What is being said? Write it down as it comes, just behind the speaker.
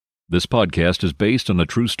This podcast is based on a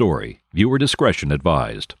true story. Viewer discretion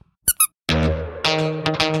advised.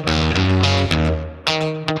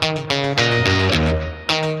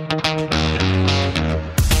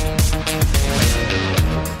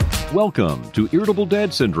 Welcome to Irritable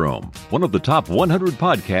Dad Syndrome, one of the top 100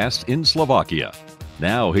 podcasts in Slovakia.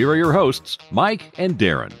 Now, here are your hosts, Mike and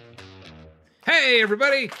Darren. Hey,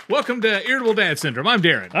 everybody. Welcome to Irritable Dad Syndrome. I'm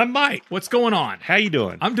Darren. I'm Mike. What's going on? How you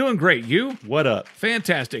doing? I'm doing great. You? What up?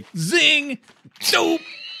 Fantastic. Zing! Dope!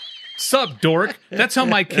 Sup, dork? That's how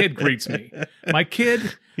my kid greets me. My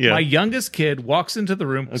kid, my youngest kid, walks into the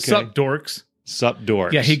room. Okay. Sup, dorks? Sup,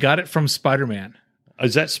 dorks? Yeah, he got it from Spider-Man.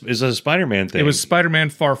 Is that a Spider-Man thing? It was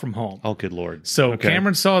Spider-Man Far From Home. Oh, good Lord. So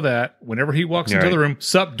Cameron saw that. Whenever he walks into the room,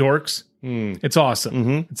 sup, dorks? It's awesome.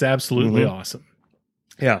 Mm-hmm. It's absolutely awesome.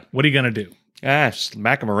 Yeah. What are you going to do?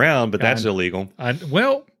 Smack him around, but that's illegal. We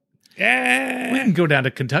can go down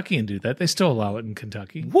to Kentucky and do that. They still allow it in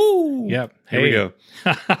Kentucky. Woo! Yep. Here we go.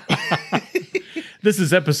 This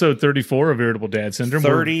is episode 34 of Irritable Dad Syndrome.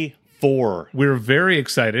 34. We're very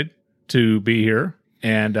excited to be here,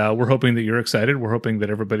 and we're hoping that you're excited. We're hoping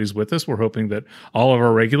that everybody's with us. We're hoping that all of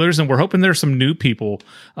our regulars, and we're hoping there's some new people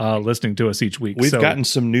listening to us each week. We've gotten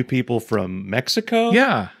some new people from Mexico.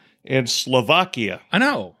 Yeah. And Slovakia. I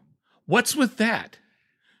know. What's with that?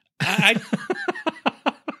 I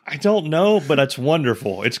don't know, but it's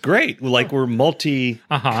wonderful. It's great. Like we're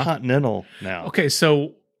multi-continental now. Okay,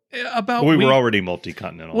 so about we were already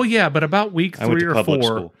multi-continental. Well, yeah, but about week 3 or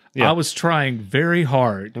 4, I was trying very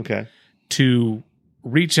hard to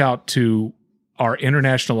reach out to our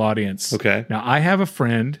international audience. Okay. Now, I have a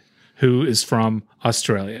friend who is from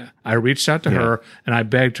Australia. I reached out to her and I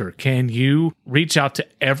begged her, can you reach out to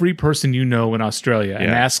every person you know in Australia and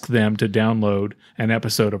ask them to download an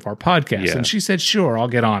episode of our podcast? Yeah. And she said, sure, I'll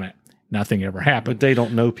get on it. Nothing ever happened. But they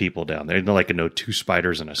don't know people down there. They know 2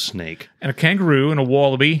 spiders and a snake. And a kangaroo and a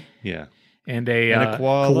wallaby. Yeah. And a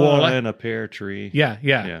koala and a pear tree.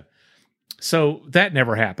 Yeah. So that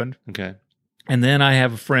never happened. Okay. And then I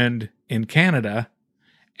have a friend in Canada,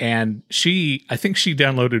 and I think she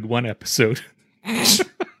downloaded 1 episode.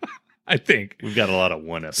 I think we've got a lot of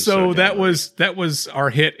 1 episode. So that was our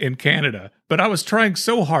hit in Canada. But I was trying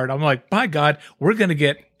so hard. I'm like, by God, we're going to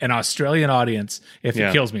get an Australian audience if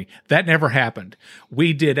it kills me. That never happened.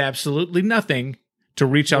 We did absolutely nothing to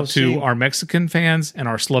reach out to our Mexican fans and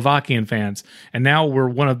our Slovakian fans. And now we're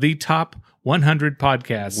one of the top 100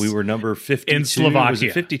 podcasts. We were number 52 in Slovakia. Was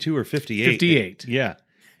it 52 or 58? 58. Yeah.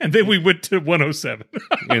 And then we went to 107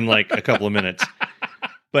 in like a couple of minutes.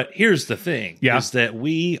 But here's the thing, is that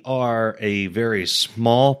we are a very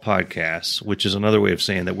small podcast, which is another way of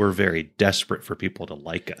saying that we're very desperate for people to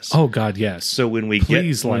like us. Oh, God, yes. So when we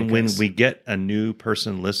get a new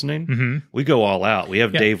person listening, we go all out. We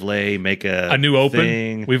have Dave Lay make a new open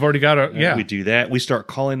thing. We've already got we do that. We start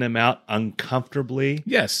calling them out uncomfortably.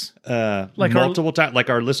 Yes. Like multiple times. Like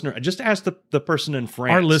our listener, just ask the person in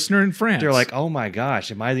France. Our listener in France. They're like, oh my gosh,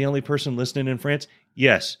 am I the only person listening in France?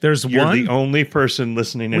 Yes. You're the only person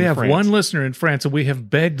listening in France. We have one listener in France, and we have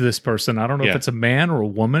begged this person. I don't know if it's a man or a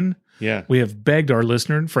woman. Yeah. We have begged our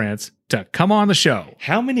listener in France to come on the show.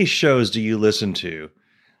 How many shows do you listen to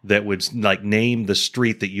that would like name the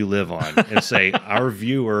street that you live on and say, our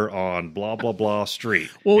viewer on blah, blah, blah street?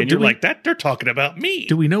 Well, and you're like, they're talking about me.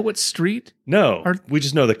 Do we know what street? No. We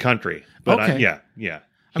just know the country. But yeah.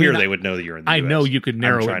 Here they would know that you're in the US. I know you could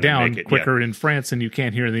narrow it down quicker in France than you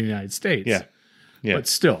can here in the United States. Yeah. But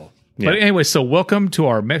still. Yeah. But anyway, so welcome to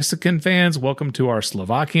our Mexican fans. Welcome to our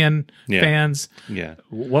Slovakian fans. Yeah.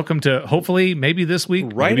 Welcome to, hopefully, maybe this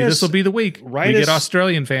week. Maybe this will be the week. We get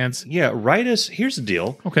Australian fans. Yeah, write us. Here's the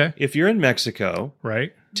deal. Okay. If you're in Mexico,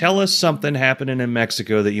 right, tell us something happening in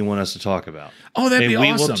Mexico that you want us to talk about. Oh, that'd be awesome.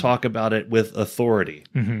 And we will talk about it with authority.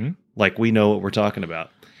 Mm-hmm. Like we know what we're talking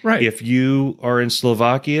about. Right. If you are in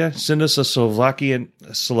Slovakia, send us a Slovakian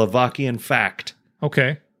fact.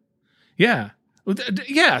 Okay. Yeah.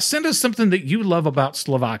 Yeah, send us something that you love about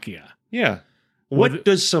Slovakia. Yeah. What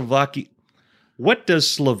does Slovakia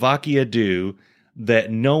do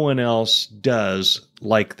that no one else does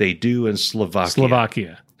like they do in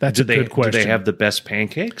Slovakia? That's a good question. Do they have the best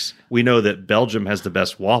pancakes? We know that Belgium has the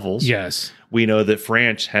best waffles. Yes. We know that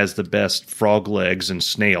France has the best frog legs and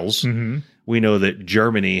snails. Mm-hmm. We know that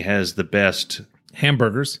Germany has the best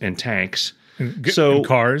hamburgers and tanks. And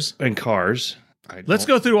cars. And cars. Let's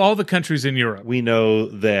go through all the countries in Europe. We know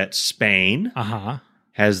that Spain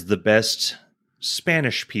has the best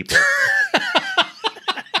Spanish people.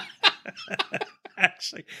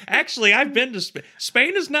 Actually, I've been to Spain.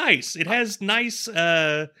 Spain is nice. It has nice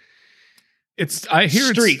I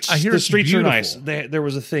hear streets. I hear the streets beautiful. are nice. There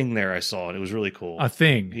was a thing there I saw, and it was really cool. A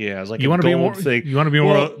thing. Yeah, it was like you a want to be gold more thing. You want to be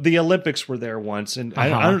more. Well, the Olympics were there once, and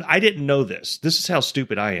I didn't know this. This is how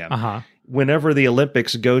stupid I am. Whenever the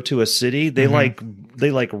Olympics go to a city, they like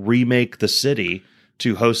remake the city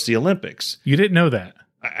to host the Olympics. You didn't know that?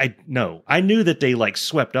 I no. I knew that they like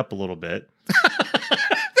swept up a little bit.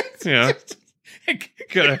 Yeah.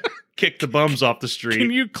 Gotta kick the bums off the street.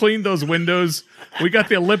 Can you clean those windows? We got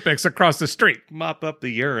the Olympics across the street. Mop up the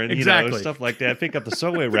urine, exactly. Stuff like that. Pick up the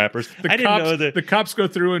subway wrappers. I didn't know that the cops go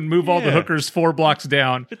through and move all the hookers 4 blocks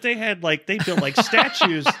down. But they built like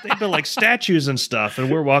statues. They built like statues and stuff.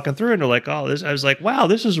 And we're walking through, and they're like, "Oh, this." I was like, "Wow,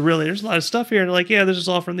 this is really." There's a lot of stuff here. And they're like, "Yeah, this is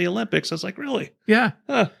all from the Olympics." I was like, "Really? Yeah,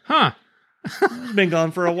 huh? It's been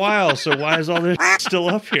gone for a while. So why is all this still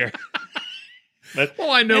up here?" But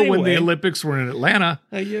well, I know when the Olympics were in Atlanta,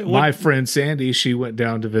 my friend Sandy, she went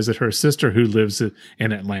down to visit her sister who lives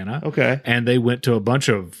in Atlanta. Okay. And they went to a bunch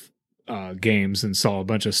of games and saw a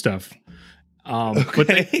bunch of stuff. But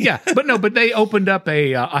they opened up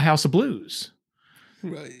a House of Blues.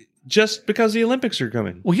 Just because the Olympics are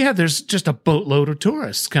coming. Well, yeah, there's just a boatload of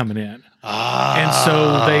tourists coming in. And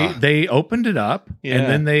so they opened it up, and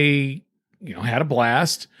then they had a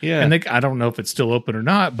blast. Yeah. And I don't know if it's still open or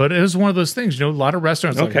not, but it was one of those things, a lot of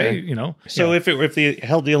restaurants. Okay. Like, hey, So if they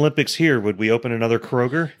held the Olympics here, would we open another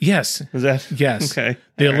Kroger? Yes. Is that? Yes. Okay.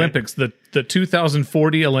 The Olympics, the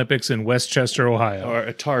 2040 Olympics in Westchester, Ohio. Or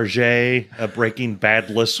a Target, a Breaking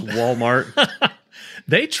Badless Walmart.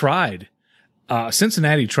 They tried.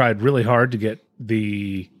 Cincinnati tried really hard to get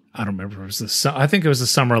I don't remember. I think it was the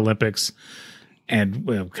Summer Olympics. And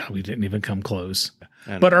we didn't even come close.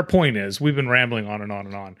 But our point is, we've been rambling on and on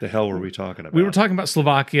and on. The hell were we talking about? We were talking about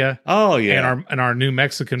Slovakia. Oh yeah, and our new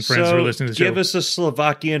Mexican friends who are listening to the show. Give us a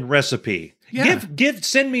Slovakian recipe. Yeah.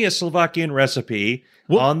 Send me a Slovakian recipe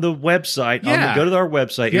on the website. Yeah. Go to our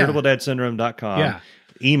website, irritabledadsyndrome.com. Yeah.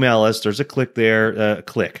 Email us. There's a click there.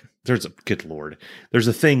 There's a good Lord. There's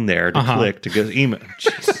a thing there to click to go email.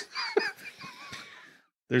 Jeez.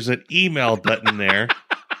 There's an email button there.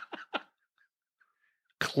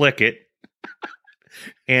 Click it.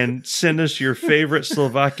 And send us your favorite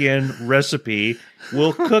Slovakian recipe.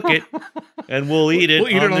 We'll cook it and we'll eat it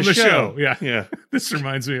on the show. Yeah. This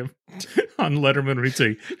reminds me of on Letterman when he'd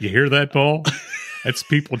say, "You hear that, Paul? That's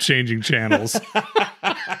people changing channels."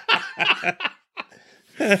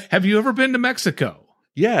 Have you ever been to Mexico?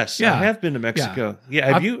 Yes, I have been to Mexico.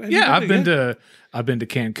 Yeah, have you? I've been to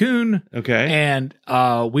Cancun. Okay, and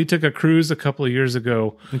we took a cruise a couple of years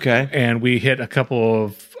ago. Okay, and we hit a couple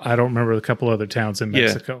of a couple other towns in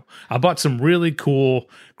Mexico. I bought some really cool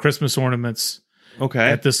Christmas ornaments.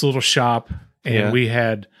 Okay, at this little shop, and we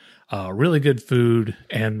had really good food,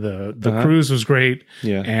 and the cruise was great.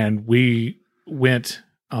 Yeah, and we went.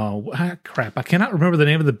 I cannot remember the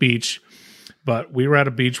name of the beach. But we were at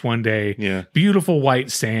a beach one day, beautiful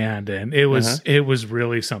white sand, and it was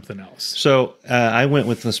really something else. So I went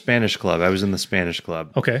with the Spanish club. I was in the Spanish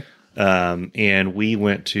club. Okay. And we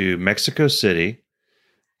went to Mexico City,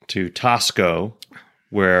 to Tasco,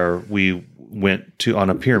 where we went to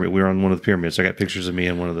on a pyramid. We were on one of the pyramids. I got pictures of me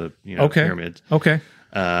in one of the pyramids. Okay.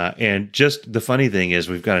 And just the funny thing is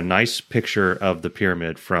we've got a nice picture of the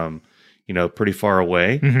pyramid from, pretty far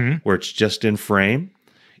away, where it's just in frame.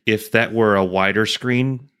 If that were a wider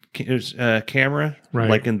screen camera,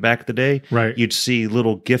 like in back of the day, you'd see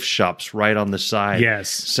little gift shops right on the side,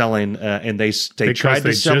 selling. And they tried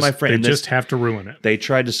to sell my friend. They just have to ruin it. They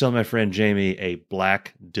tried to sell my friend Jamie a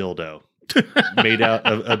black dildo made out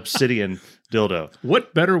of obsidian dildo.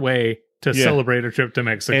 What better way to celebrate a trip to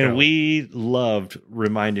Mexico? And we loved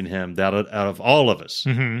reminding him that out of all of us,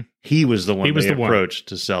 he was the one approached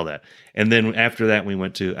to sell that. And then after that, we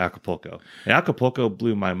went to Acapulco. And Acapulco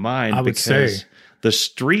blew my mind because the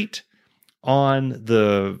street on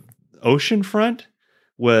the ocean front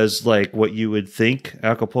was like what you would think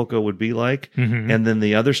Acapulco would be like. And then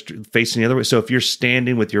the other facing the other way. So if you're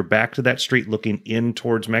standing with your back to that street looking in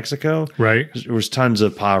towards Mexico, there was tons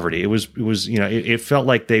of poverty. It was it felt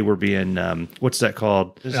like they were being, what's that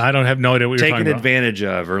called? I don't have no idea what you're talking about. Taken advantage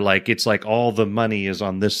of, or like, it's like all the money is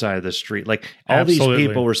on this side of the street. Like all these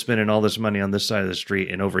people were spending all this money on this side of the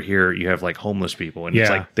street. And over here you have like homeless people. And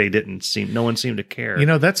it's like, no one seemed to care.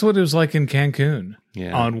 That's what it was like in Cancun.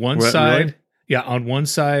 Yeah. On one side. Really? Yeah, on one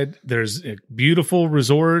side, there's beautiful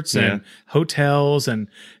resorts and hotels and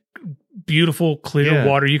beautiful clear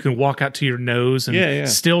water. You can walk out to your nose and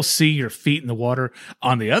still see your feet in the water.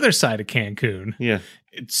 On the other side of Cancun,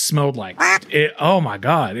 it smelled like oh my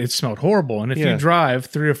God, it smelled horrible. And if you drive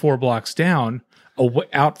 3 or 4 blocks down,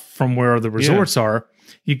 out from where the resorts are,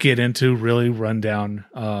 you get into really rundown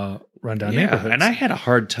rundown neighborhoods. And I had a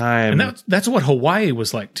hard time. And that's what Hawaii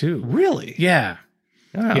was like too. Really? Yeah.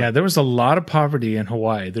 Oh. Yeah, there was a lot of poverty in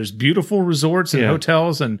Hawaii. There's beautiful resorts and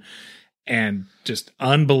hotels and just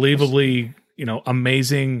unbelievably,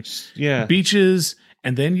 amazing beaches.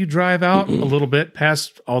 And then you drive out a little bit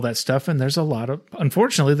past all that stuff, and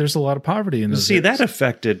unfortunately, there's a lot of poverty in those areas. That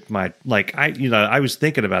affected I was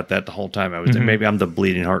thinking about that the whole time. I was maybe I'm the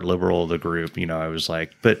bleeding heart liberal of the group. I was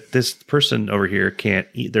like, but this person over here can't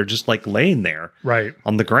eat. They're just like laying there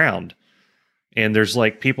on the ground. And there's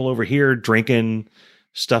like people over here drinking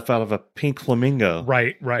stuff out of a pink flamingo.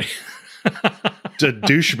 Right. A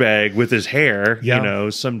douchebag with his hair,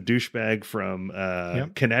 some douchebag from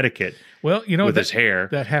Connecticut. Well, with his hair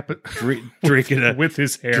that happened, drinking with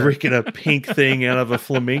his hair, drinking a pink thing out of a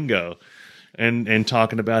flamingo, and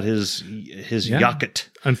talking about his yacht.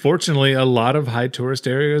 Unfortunately, a lot of high tourist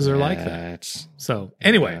areas are like that. So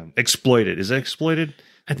anyway, exploited. Is that exploited?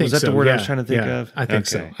 I think was that the word I was trying to think of? I think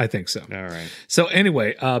so. I think so. All right. So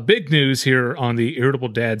anyway, big news here on the irritable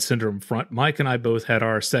dad syndrome front. Mike and I both had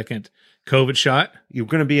our second COVID shot. You're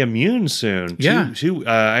going to be immune soon. Yeah.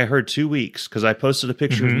 I heard 2 weeks because I posted a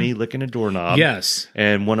picture of me licking a doorknob. Yes.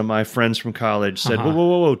 And one of my friends from college said,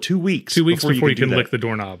 whoa, 2 weeks. 2 weeks before you can lick the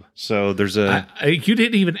doorknob. So there's you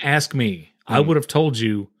didn't even ask me. I would have told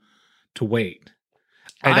you to wait.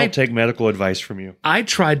 I don't take medical advice from you. I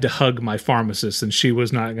tried to hug my pharmacist and she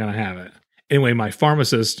was not going to have it. Anyway, my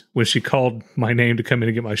pharmacist, when she called my name to come in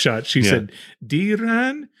and get my shot, she said,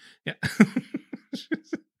 Diran? Yeah.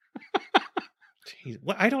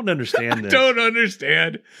 Well, I don't understand this. I don't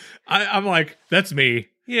understand. I'm like, that's me.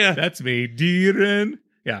 Yeah. That's me. Diran.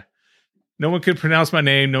 Yeah. No one could pronounce my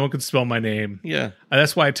name. No one could spell my name. Yeah.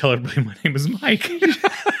 That's why I tell everybody my name is Mike.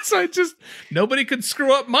 So nobody could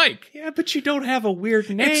screw up Mike. Yeah, but you don't have a weird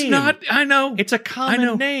name. It's not, I know. It's a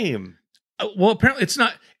common name. Well, apparently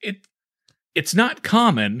it's not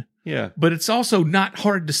common. Yeah. But it's also not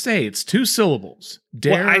hard to say. It's 2 syllables.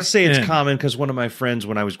 Well, I say it's common because one of my friends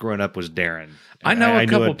when I was growing up was Darren. I know a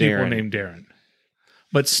couple people named Darren.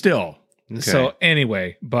 But still. Okay. So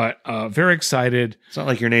anyway, but very excited. It's not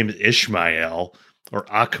like your name is Ishmael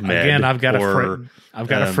or Ahmed. Again, I've got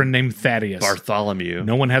a friend named Thaddeus. Bartholomew.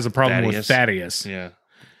 No one has a problem with Thaddeus. Yeah.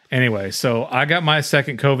 Anyway, so I got my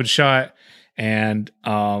second COVID shot, and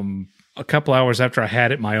a couple hours after I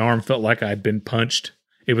had it, my arm felt like I'd been punched.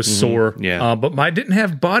 It was sore. Yeah. But I didn't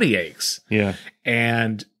have body aches. Yeah.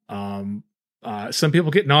 And some people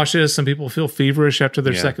get nauseous. Some people feel feverish after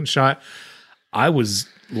their second shot. I was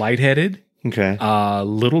lightheaded. Okay. A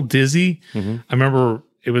little dizzy. I remember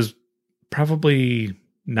it was probably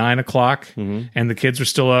 9 o'clock and the kids were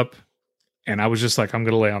still up. And I was just like, I'm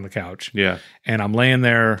going to lay on the couch. Yeah. And I'm laying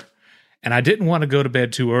there. And I didn't want to go to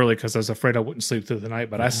bed too early because I was afraid I wouldn't sleep through the night.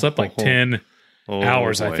 But I slept like 10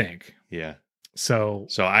 hours, I think. Yeah. So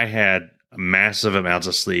I had massive amounts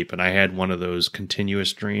of sleep, and I had one of those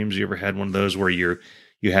continuous dreams. You ever had one of those where you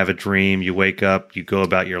have a dream, you wake up, you go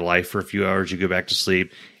about your life for a few hours, you go back to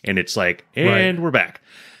sleep, and it's like, and we're back.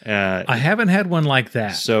 I haven't had one like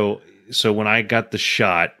that. So when I got the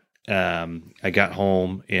shot, I got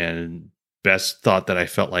home and Bess thought that I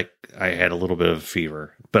felt like I had a little bit of a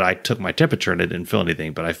fever, but I took my temperature and I didn't feel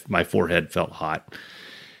anything, but my forehead felt hot.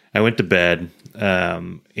 I went to bed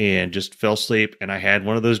and just fell asleep, and I had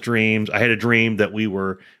one of those dreams. I had a dream that we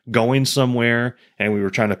were going somewhere, and we were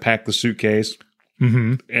trying to pack the suitcase,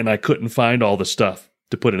 and I couldn't find all the stuff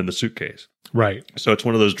to put in the suitcase. Right. So it's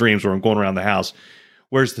one of those dreams where I'm going around the house.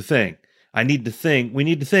 Where's the thing? I need the thing. We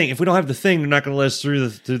need the thing. If we don't have the thing, they're not going to let us through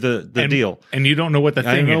the deal. And you don't know what the thing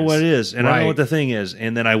is. I don't know what it is. And I don't know what the thing is.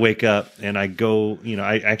 And then I wake up and I go,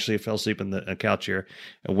 I actually fell asleep in the couch here.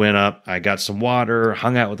 I went up, I got some water,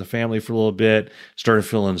 hung out with the family for a little bit, started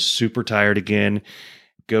feeling super tired again,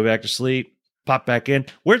 go back to sleep, pop back in.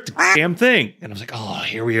 Where's the damn thing? And I was like, oh,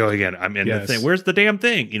 here we go again. I'm in the thing. Where's the damn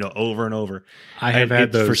thing? Over and over. I have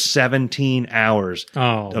had those for 17 hours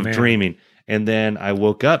of dreaming. And then I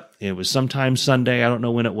woke up. It was sometime Sunday. I don't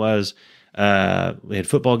know when it was. We had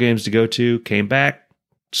football games to go to. Came back,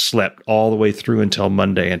 slept all the way through until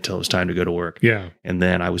Monday until it was time to go to work. Yeah. And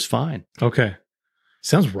then I was fine. Okay.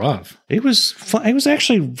 Sounds rough. It was fun. It was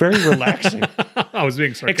actually very relaxing. I was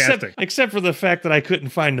being sarcastic. Except for the fact that I couldn't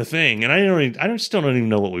find the thing. And I still don't even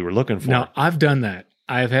know what we were looking for. Now, I've done that.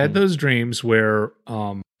 I've had those dreams where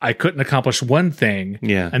I couldn't accomplish one thing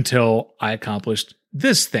until I accomplished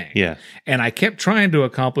this thing. Yeah. And I kept trying to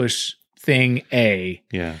accomplish thing A.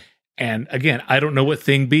 Yeah. And again, I don't know what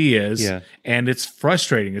thing B is. Yeah. And it's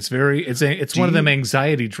frustrating. It's one of them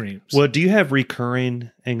anxiety dreams. Well, do you have recurring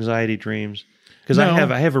anxiety dreams? Because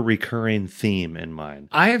I have a recurring theme in mind.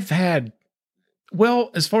 I have had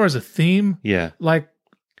Well, as far as a theme, Yeah. like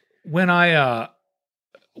when I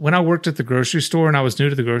worked at the grocery store and I was new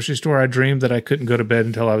to the grocery store, I dreamed that I couldn't go to bed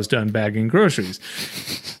until I was done bagging groceries.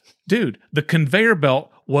 Dude, the conveyor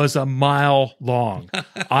belt was a mile long.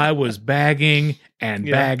 I was bagging and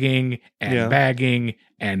bagging and bagging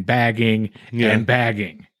and bagging and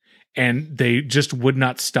bagging. And they just would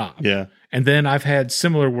not stop. Yeah. And then I've had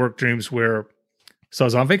similar work dreams where, so I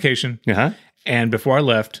was on vacation, and before I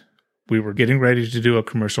left, we were getting ready to do a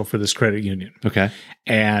commercial for this credit union. Okay.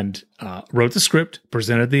 And wrote the script,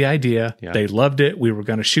 presented the idea. Yeah. They loved it. We were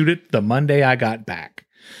going to shoot it the Monday I got back.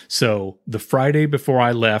 So the Friday before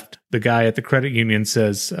I left, the guy at the credit union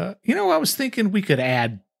says, I was thinking we could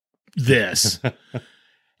add this.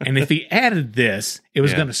 And if he added this, it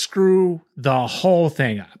was going to screw the whole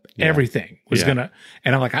thing up. Yeah. Everything was going to,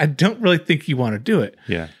 and I'm like, I don't really think you want to do it.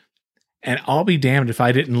 Yeah. And I'll be damned if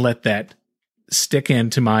I didn't let that stick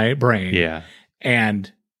into my brain. Yeah.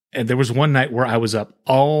 And there was one night where I was up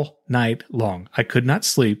all night long. I could not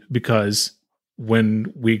sleep because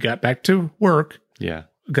when we got back to work, we're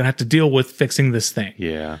going to have to deal with fixing this thing.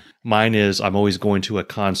 Yeah. Mine is I'm always going to a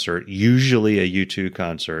concert, usually a U2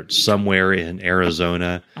 concert somewhere in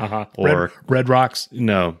Arizona or Red Rocks.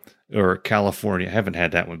 No, or California. I haven't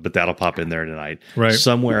had that one, but that'll pop in there tonight. Right.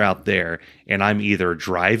 Somewhere out there. And I'm either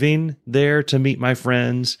driving there to meet my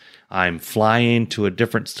friends, I'm flying to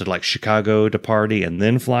like Chicago to party and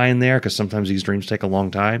then flying there because sometimes these dreams take a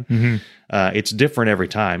long time. Mm-hmm. It's different every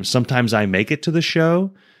time. Sometimes I make it to the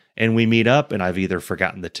show and we meet up and I've either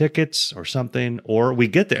forgotten the tickets or something, or we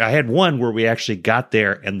get there. I had one where we actually got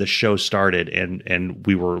there and the show started and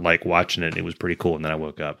we were like watching it. And it was pretty cool. And then I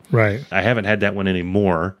woke up. Right. I haven't had that one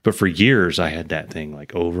anymore, but for years I had that thing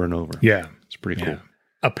like over and over. Yeah. It's pretty cool.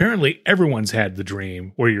 Apparently everyone's had the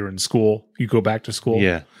dream where you're in school, you go back to school.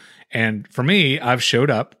 Yeah. And for me, I've showed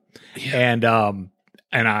up and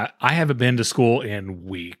I haven't been to school in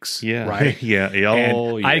weeks. Yeah. Right. Yeah.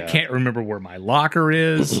 I can't remember where my locker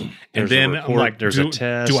is. And then I'm like, there's a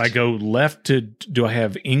test. Do I go left do I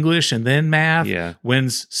have English and then math? Yeah.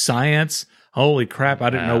 When's science? Holy crap.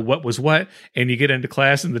 I didn't know what was what. And you get into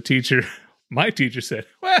class and my teacher said,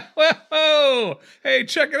 whoa, hey,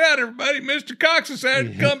 check it out, everybody. Mr. Cox has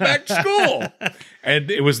had to come back to school.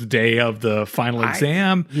 And it was the day of the final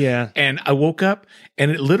exam. And I woke up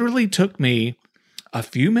and it literally took me a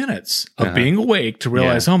few minutes of being awake to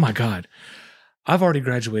realize, oh my God, I've already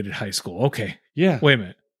graduated high school. Okay. Yeah. Wait a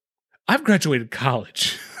minute. I've graduated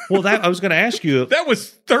college. Well, I was going to ask you. That was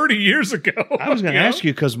 30 years ago. I was going to ask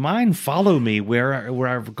you because mine follow me where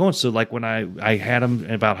I'm going. So like when I had them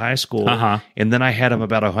about high school and then I had them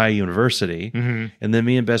about Ohio University and then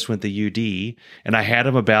me and Bess went to UD and I had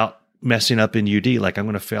them about messing up in UD. Like I'm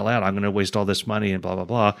going to fail out. I'm going to waste all this money and blah, blah,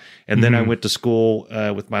 blah. And then I went to school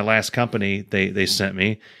with my last company they sent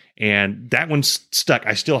me and that one's stuck.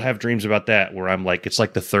 I still have dreams about that where I'm like, it's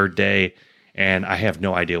like the third day and I have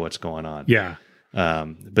no idea what's going on. Yeah.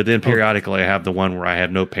 But then periodically I have the one where I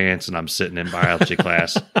have no pants and I'm sitting in biology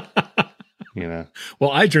class,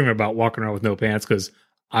 Well, I dream about walking around with no pants because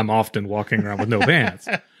I'm often walking around with no pants,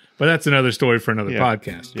 but that's another story for another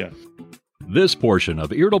podcast. Yeah. This portion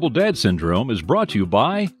of Irritable Dad Syndrome is brought to you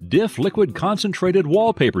by Diff Liquid Concentrated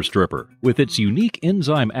Wallpaper Stripper. With its unique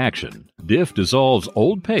enzyme action, Diff dissolves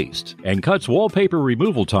old paste and cuts wallpaper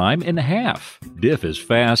removal time in half. Diff is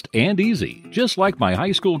fast and easy, just like my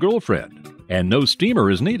high school girlfriend. And no steamer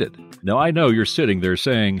is needed. Now, I know you're sitting there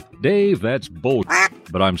saying, Dave, that's bull,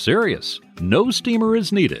 but I'm serious. No steamer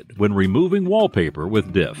is needed when removing wallpaper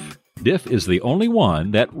with Diff. Diff is the only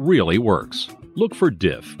one that really works. Look for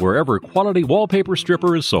Diff wherever quality wallpaper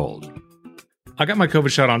stripper is sold. I got my COVID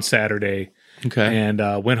shot on Saturday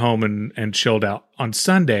and went home and chilled out. On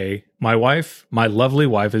Sunday, my lovely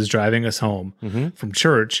wife, is driving us home from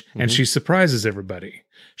church, and she surprises everybody.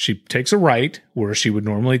 She takes a right where she would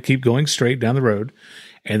normally keep going straight down the road,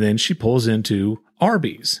 and then she pulls into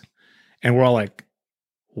Arby's. And we're all like,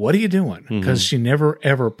 what are you doing? Because she never,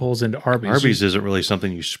 ever pulls into Arby's. Arby's isn't really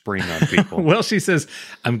something you spring on people. Well, she says,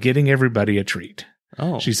 I'm getting everybody a treat.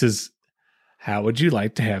 Oh. She says, how would you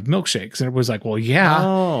like to have milkshakes? And everybody's like, well, yeah.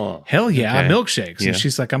 Oh. Hell yeah, milkshakes. Yeah. And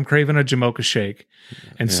she's like, I'm craving a Jamocha shake.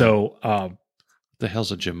 And so... the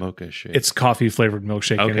hell's a Jamocha shake? It's coffee-flavored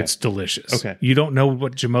milkshake, and it's delicious. Okay. You don't know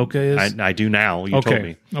what Jamocha is? I do now. You told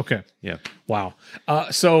me. Okay. Yeah. Wow.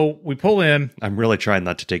 So we pull in. I'm really trying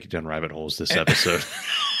not to take you down rabbit holes this episode.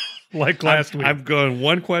 Like last week. I'm going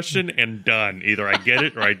one question and done. Either I get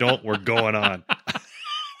it or I don't. We're going on.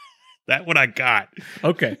 That one I got.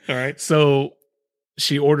 Okay. All right. So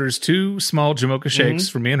she orders 2 small Jamocha shakes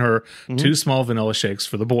for me and her, 2 small vanilla shakes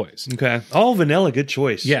for the boys. Okay. All vanilla, good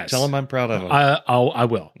choice. Yes. Tell them I'm proud of them. I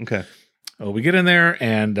will. Okay. We get in there,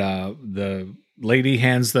 and the lady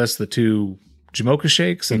hands us the 2 Jamocha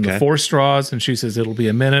shakes and the 4 straws, and she says it'll be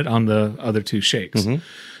a minute on the other 2 shakes.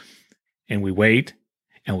 And we wait,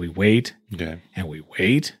 and we wait, and we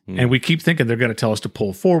wait, and we keep thinking they're going to tell us to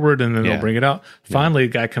pull forward, and then they'll bring it out. Finally,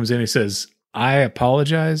 the guy comes in and he says, I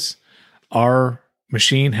apologize. Our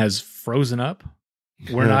machine has frozen up.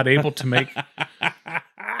 We're not able to make...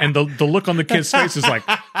 And the look on the kid's face is like,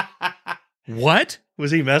 what?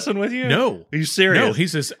 Was he messing with you? No. Are you serious? No, he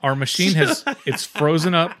says, our machine it's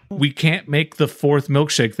frozen up. We can't make the 4th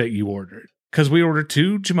milkshake that you ordered. Because we ordered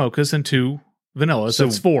 2 Jamochas and 2 vanillas. So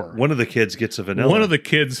that's 4. One of the kids gets a vanilla. One of the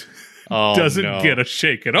kids doesn't get a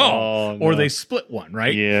shake at all. Or they split one,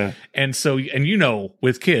 right? Yeah. And so, and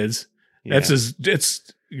with kids, we're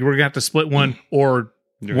going to have to split one or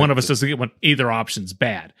one of us doesn't get one. Either option's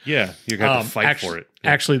bad. Yeah. You're going to have to fight for it.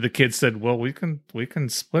 Yeah. Actually, the kids said, well, we can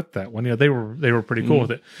split that one. They were pretty cool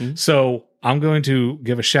with it. So I'm going to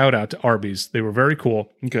give a shout out to Arby's. They were very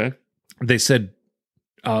cool. Okay. They said,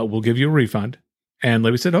 we'll give you a refund. And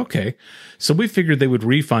Libby said, okay. So we figured they would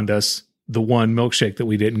refund us the 1 milkshake that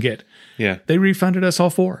we didn't get. Yeah. They refunded us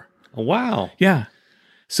all 4. Oh, wow. Yeah.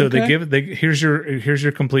 So here's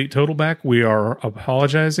your complete total back. We are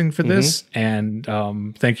apologizing for this, and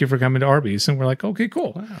thank you for coming to Arby's. And we're like, okay,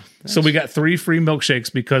 cool. Wow, so we got 3 free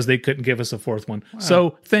milkshakes because they couldn't give us a 4th one. Wow.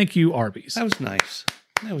 So thank you, Arby's. That was nice.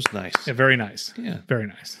 Yeah, very nice. Yeah, very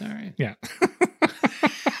nice. All right. Yeah.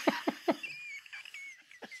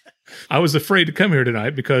 I was afraid to come here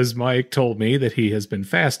tonight because Mike told me that he has been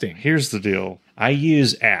fasting. Here's the deal. I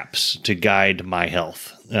use apps to guide my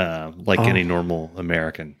health, like any normal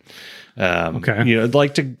American. Okay.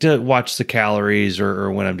 Like to watch the calories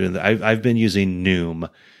or when I'm doing that. I've been using Noom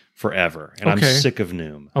forever, and I'm sick of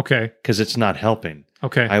Noom. Okay. Because it's not helping.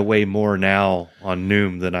 Okay. I weigh more now on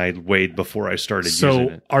Noom than I weighed before I started using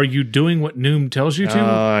it. So are you doing what Noom tells you to?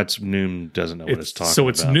 Noom doesn't know what it's talking about. So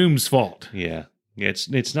it's Noom's fault. Yeah.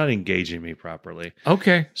 It's not engaging me properly.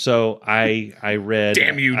 Okay. So I read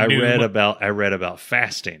Damn you, I Noom. read about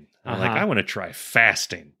fasting. I'm like, I want to try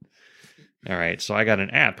fasting. All right. So I got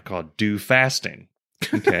an app called Do Fasting.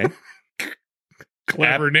 Okay.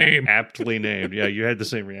 Clever name. Aptly named. Yeah, you had the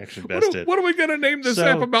same reaction Bess did. What are we going to name this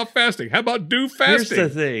app about fasting? How about Do Fasting?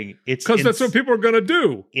 Here's the thing. Because that's what people are going to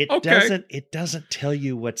do. It doesn't tell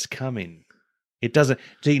you what's coming. It doesn't.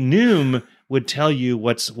 See, Noom would tell you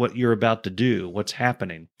what you're about to do, what's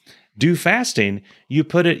happening. Do Fasting, you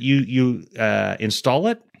put it, you install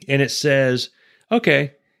it, and it says,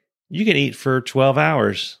 okay, you can eat for 12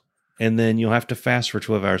 hours, and then you'll have to fast for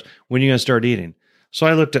 12 hours. When are you going to start eating? So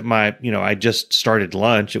I looked at my, I just started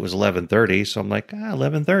lunch. It was 11:30, so I'm like,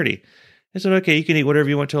 11:30. I said, okay, you can eat whatever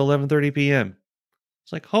you want till 11:30 p.m.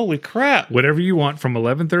 It's like, holy crap. Whatever you want from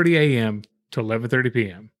 11:30 a.m. to 11:30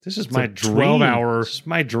 p.m. This is my dream. 12-hour. This is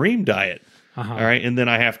my dream diet. All right. And then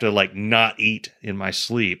I have to not eat in my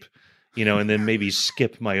sleep, and then maybe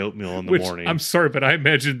skip my oatmeal in the morning. I'm sorry, but I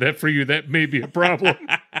imagine that for you, that may be a problem.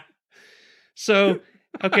 So,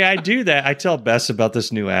 okay, I do that. I tell Bess about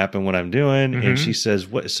this new app and what I'm doing. And she says,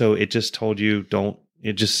 what? So it just told you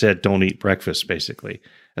it just said, don't eat breakfast, basically.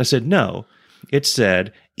 I said, no. It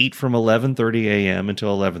said, eat from 11:30 a.m.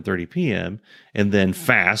 until 11:30 p.m. and then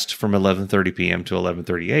fast from 11:30 p.m. to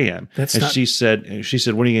 11:30 a.m. She said,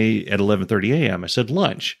 what are you going to eat at 11:30 a.m.? I said,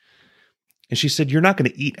 lunch. And she said, you're not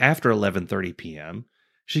going to eat after 11:30 p.m.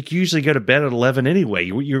 She usually go to bed at 11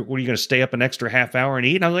 anyway. Were you going to stay up an extra half hour and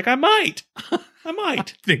eat? And I was like, I might. I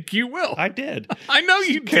think you will. I did. I know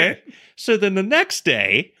you did. So then the next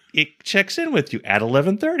day, it checks in with you at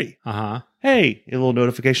 11:30. Hey, a little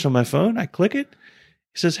notification on my phone. I click it.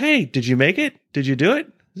 It says, hey, did you make it? Did you do it?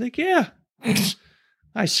 I was like, yeah.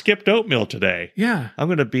 I skipped oatmeal today. Yeah. I'm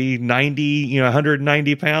going to be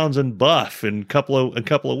 190 pounds and buff in a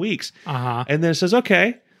couple of weeks. And then it says,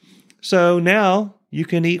 okay, so now you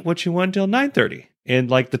can eat what you want till 9:30. And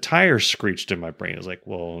the tires screeched in my brain. I was like,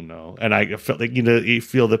 whoa, no. And I felt like, you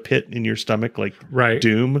feel the pit in your stomach,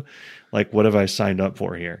 doom. Like, what have I signed up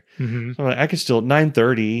for here? So I'm like, I can still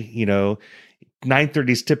 9:30, 9:30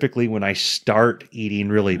 is typically when I start eating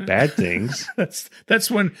really bad things. That's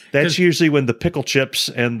usually when the pickle chips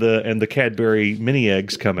and the Cadbury mini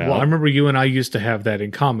eggs come out. Well, I remember you and I used to have that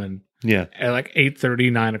in common. Yeah. At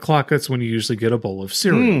 8:30, 9 o'clock, that's when you usually get a bowl of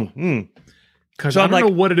cereal. Because I don't know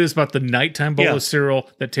what it is about the nighttime bowl of cereal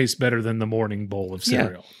that tastes better than the morning bowl of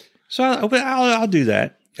cereal. Yeah. So I'll do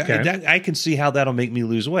that. Okay. I can see how that'll make me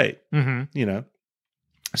lose weight.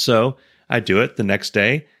 So I do it the next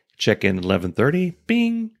day. Check in at 11:30.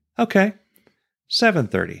 Bing. Okay.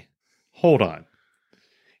 7:30. Hold on.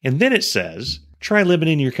 And then it says, try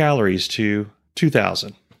limiting your calories to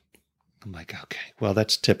 2,000. I'm like, okay, well,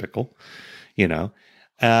 that's typical,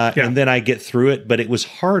 And then I get through it, but it was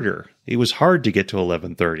harder. It was hard to get to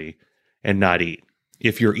 11:30 and not eat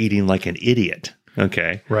if you're eating like an idiot.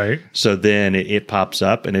 Okay. Right. So then it pops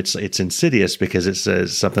up, and it's insidious because it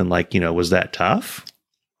says something like, was that tough?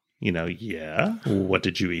 Yeah. What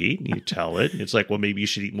did you eat? And you tell it. It's like, well, maybe you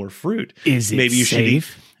should eat more fruit. Is it maybe you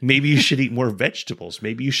safe? Maybe you should eat more vegetables.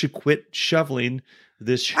 Maybe you should quit shoveling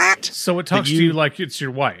this shit. So it talks to you like it's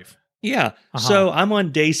your wife. Yeah. So I'm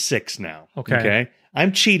on day 6 now. Okay.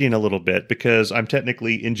 I'm cheating a little bit because I'm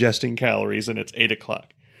technically ingesting calories and it's 8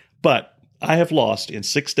 o'clock. But I have lost in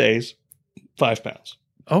 6 days 5 pounds.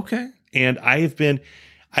 Okay. And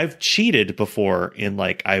I've cheated before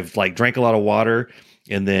I've drank a lot of water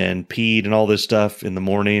and then peed and all this stuff in the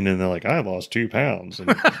morning. And they're like, I lost 2 pounds. And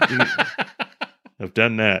I've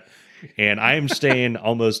done that. And I'm staying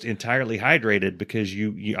almost entirely hydrated because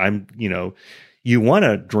you want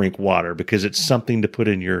to drink water because it's something to put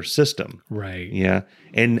in your system. Right. Yeah.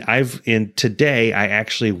 And today I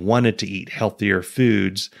actually wanted to eat healthier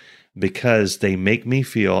foods because they make me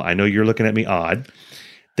feel, I know you're looking at me odd,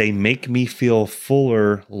 they make me feel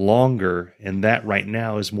fuller longer. And that right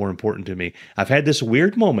now is more important to me. I've had this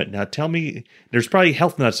weird moment. Now tell me, there's probably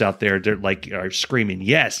health nuts out there that are screaming,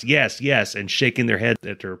 yes, yes, yes, and shaking their head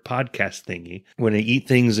at their podcast thingy. When I eat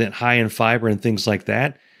things that high in fiber and things like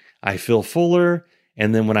that, I feel fuller.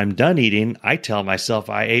 And then when I'm done eating, I tell myself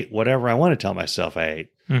I ate whatever I want to tell myself I ate.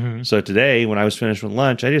 Mm-hmm. So today, when I was finished with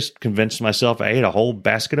lunch, I just convinced myself I ate a whole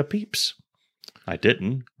basket of Peeps. I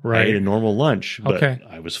didn't. Right. I ate a normal lunch, but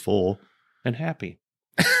I was full and happy.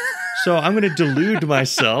 So I'm going to delude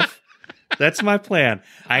myself. That's my plan.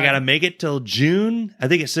 I got to make it till June. I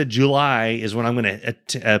think it said July is when I'm going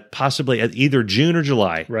to possibly either June or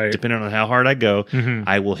July, right, depending on how hard I go. Mm-hmm.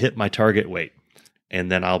 I will hit my target weight,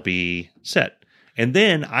 and then I'll be set. And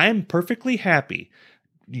then I'm perfectly happy.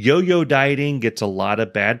 Yo-yo dieting gets a lot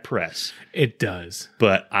of bad press. It does.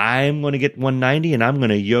 But I'm going to get 190, and I'm going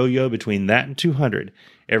to yo-yo between that and 200.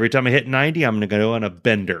 Every time I hit 90, I'm going to go on a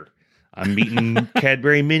bender. I'm eating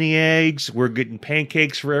Cadbury mini eggs. We're getting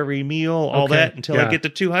pancakes for every meal, all that until I get to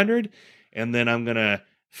 200. And then I'm going to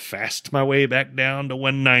fast my way back down to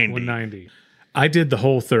 190. 190. I did the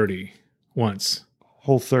Whole30 once.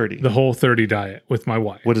 Whole30? The Whole30 diet with my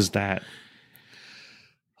wife. What is that?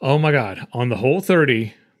 Oh my God. On the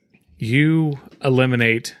Whole30, you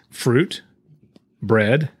eliminate fruit,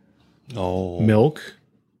 bread, milk,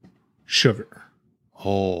 sugar.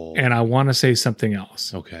 Oh. And I want to say something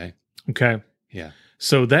else. Okay. Yeah.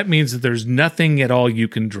 So that means that there's nothing at all you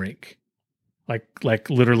can drink. Like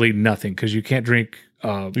literally nothing, because you can't drink.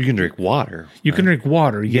 You can drink water. You can drink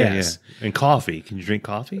water, yes. Yeah. And coffee. Can you drink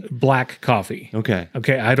coffee? Black coffee. Okay.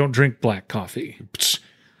 I don't drink black coffee.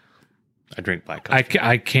 I drink black coffee.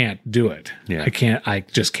 I can't do it. Yeah. I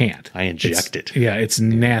just can't. I inject it. Yeah, it's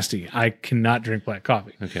nasty. I cannot drink black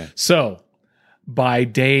coffee. Okay. So by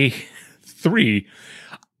day 3,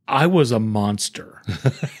 I was a monster.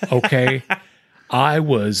 Okay. I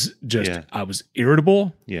was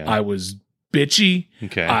irritable. Yeah. I was bitchy.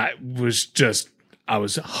 Okay. I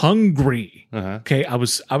was hungry. Uh-huh. Okay. I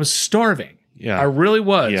was starving. Yeah. I really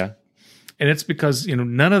was. Yeah. And it's because,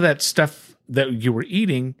 none of that stuff that you were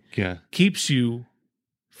eating keeps you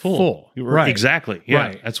full. Right. Exactly. Yeah.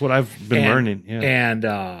 Right. That's what I've been learning. Yeah. And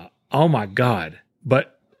oh my God.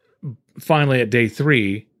 But finally at day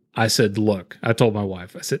 3, I said, look, I told my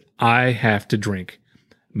wife, I said, I have to drink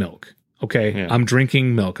milk. Okay. Yeah. I'm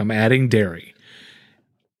drinking milk. I'm adding dairy.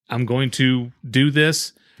 I'm going to do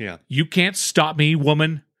this. Yeah. You can't stop me,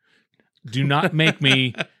 woman. Do not make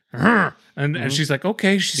me. And she's like,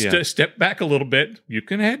 okay. She stepped back a little bit. You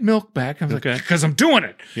can add milk back. I'm like, because I'm doing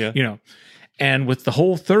it. Yeah. And with the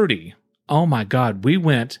Whole30, oh my God, we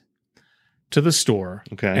went to the store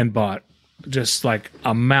and bought just like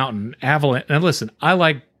a mountain avalanche. Now listen, I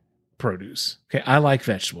like produce. Okay. I like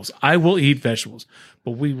vegetables. I will eat vegetables.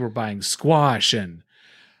 But we were buying squash. Yeah.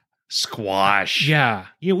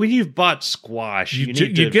 When you've bought squash, you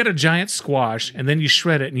get a giant squash and then you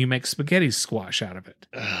shred it and you make spaghetti squash out of it.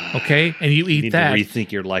 Okay? And you eat that. You need to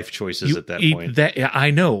rethink your life choices at that point. I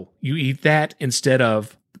know. You eat that instead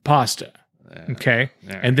of pasta. Okay?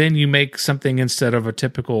 Right. And then you make something instead of a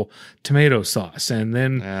typical tomato sauce. And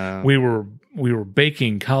then we were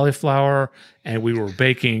baking cauliflower and we were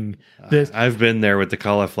baking this. I've been there with the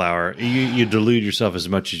cauliflower. You delude yourself as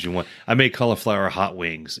much as you want. I made cauliflower hot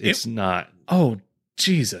wings. It's not. Oh,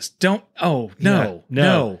 Jesus, don't. Oh, no.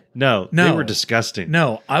 They were disgusting.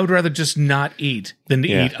 No, I would rather just not eat than to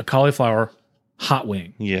eat a cauliflower hot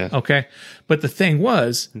wing. Yeah. Okay. But the thing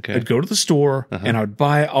was, I'd go to the store and I would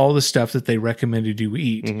buy all the stuff that they recommended you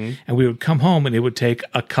eat. And we would come home and it would take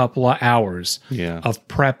a couple of hours of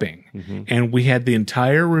prepping. And we had the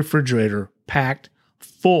entire refrigerator packed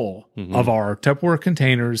full of our Tupperware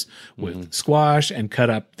containers with squash and cut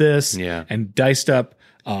up this and diced up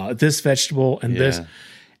this vegetable and this.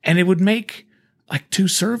 And it would make like 2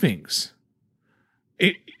 servings.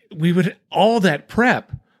 We would all that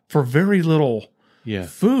prep for very little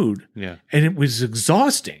food. Yeah. And it was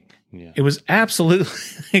exhausting. Yeah. It was absolutely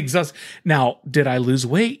exhausting. Now, did I lose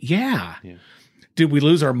weight? Yeah. Did we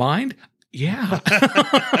lose our mind? Yeah.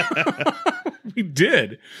 We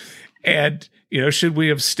did. And, should we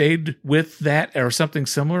have stayed with that or something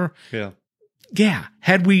similar? Yeah. Yeah.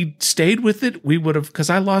 Had we stayed with it, we would have, because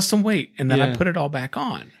I lost some weight and then I put it all back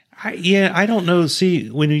on. I don't know. See,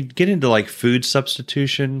 when you get into like food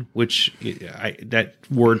substitution, which that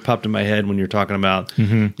word popped in my head when you're talking about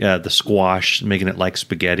the squash, making it like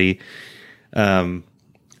spaghetti. I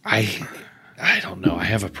don't know. I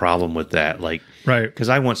have a problem with that. Like, right. Because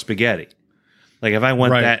I want spaghetti. Like if I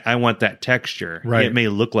want that, I want that texture. Right. It may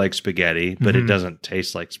look like spaghetti, but it doesn't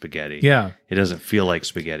taste like spaghetti. Yeah. It doesn't feel like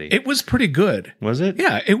spaghetti. It was pretty good. Was it?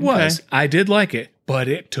 Yeah, it was. I did like it, but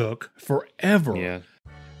it took forever. Yeah.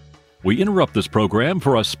 We interrupt this program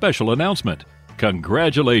for a special announcement.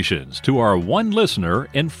 Congratulations to our one listener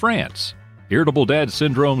in France, Irritable Dad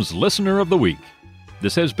Syndrome's Listener of the Week.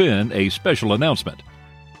 This has been a special announcement.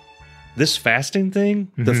 This fasting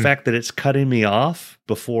thing, the fact that it's cutting me off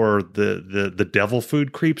before the devil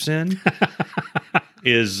food creeps in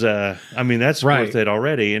is, that's worth it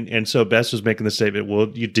already. And so Bess was making the statement, well,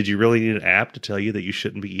 did you really need an app to tell you that you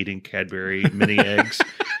shouldn't be eating Cadbury mini eggs,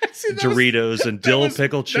 Doritos, and dill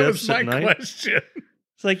pickle chips at night? Question.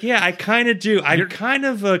 It's like, yeah, I kind of do. I'm kind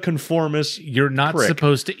of a conformist. You're not prick.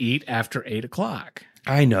 supposed to eat after 8 o'clock.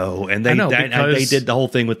 I know, and they did the whole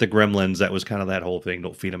thing with the gremlins. That was kind of that whole thing.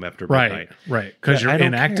 Don't feed them after midnight. Right. Because you're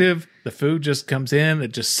inactive. Care. The food just comes in.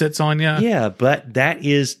 It just sits on you. Yeah, but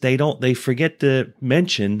they forget to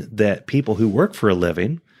mention that people who work for a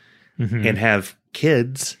living and have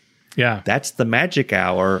kids, that's the magic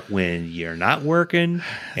hour when you're not working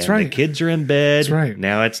and the kids are in bed. That's right.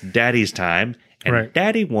 Now it's daddy's time, and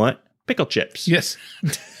daddy want pickle chips. Yes.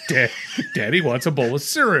 Daddy wants a bowl of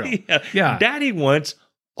cereal. Yeah. Daddy wants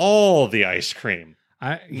all the ice cream.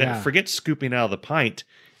 Forget scooping out of the pint.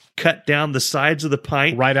 Cut down the sides of the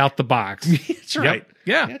pint. Right out the box. That's right. Yep.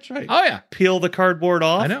 Yeah. That's right. Oh, yeah. Peel the cardboard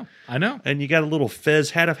off. I know. And you got a little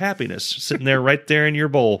Fez hat of happiness sitting there right there in your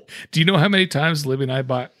bowl. Do you know how many times Libby and I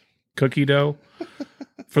bought cookie dough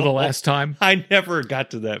for the last time? I never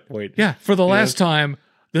got to that point. Yeah. For the last time,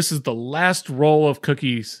 this is the last roll of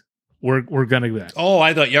cookies we're gonna do that. Oh,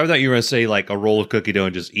 I thought you were gonna say like a roll of cookie dough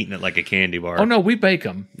and just eating it like a candy bar. Oh no, we bake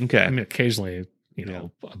them. Okay. I mean, occasionally, a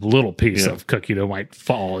little piece of cookie dough might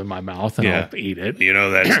fall in my mouth and I'll eat it.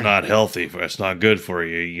 That's not healthy. That's not good for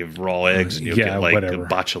you. You have raw eggs and you'll get like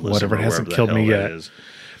botulism. Whatever, it hasn't killed me yet.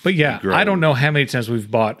 But yeah, I don't know how many times we've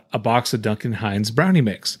bought a box of Duncan Hines brownie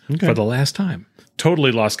mix for the last time.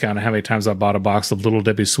 Totally lost count of how many times I bought a box of Little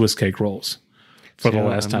Debbie Swiss cake rolls. For the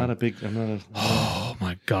last time. Oh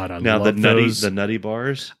my God, I love those. The nutty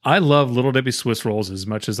bars. I love Little Debbie Swiss rolls as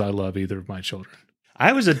much as I love either of my children.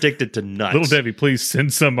 I was addicted to nuts. Little Debbie, please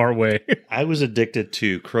send some our way. I was addicted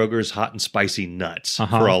to Kroger's hot and spicy nuts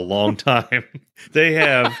for a long time. They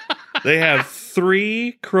have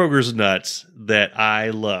 3 Kroger's nuts that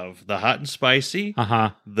I love: the hot and spicy,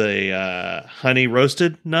 the honey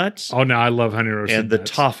roasted nuts. Oh no, I love honey roasted and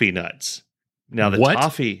nuts. The toffee nuts. Now the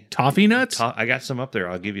toffee nuts? I got some up there.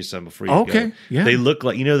 I'll give you some before you go. Yeah. They look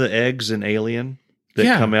like the eggs in Alien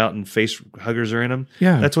that come out and face huggers are in them.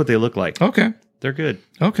 Yeah, that's what they look like. Okay, they're good.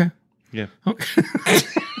 Okay, yeah. Okay,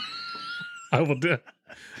 I will do.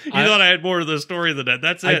 You thought I had more to the story than that.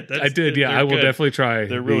 That's it. I did. Yeah, I will definitely try.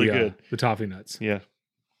 They're really good. The toffee nuts. Yeah.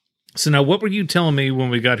 So now, what were you telling me when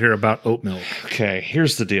we got here about oat milk? Okay,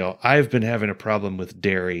 here's the deal. I've been having a problem with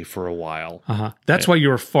dairy for a while. That's why you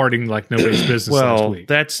were farting like nobody's business last week.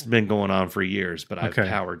 That's been going on for years, but I've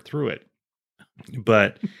powered through it.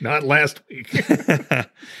 But not last week.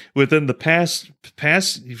 Within the past,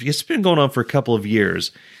 it's been going on for a couple of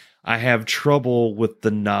years. I have trouble with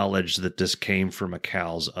the knowledge that this came from a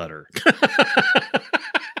cow's udder.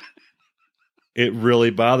 It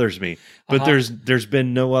really bothers me, but there's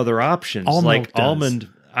been no other options. Like almond.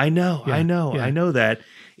 I know that.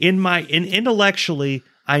 Intellectually,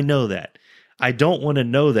 I know that. I don't want to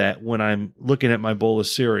know that when I'm looking at my bowl of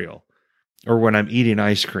cereal. or when I'm eating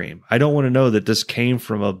ice cream. I don't want to know that this came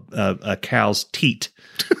from a cow's teat.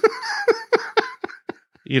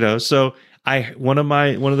 So one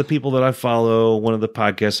of the people that I follow, one of the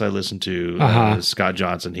podcasts I listen to, Scott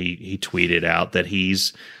Johnson, he tweeted out that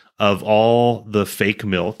he's, of all the fake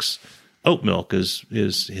milks, oat milk is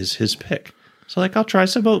his pick. So I'll try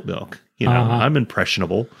some oat milk. I'm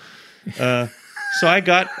impressionable. So I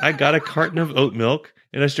got a carton of oat milk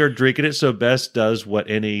and I started drinking it. So Bess does what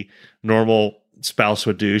any normal spouse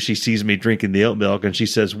would do. She sees me drinking the oat milk and she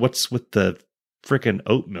says, "What's with the freaking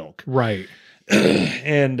oat milk?" Right.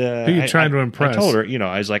 And who are you trying to impress? I told her,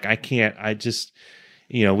 I was like, I can't. I just,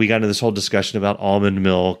 we got into this whole discussion about almond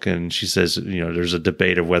milk, and she says, there's a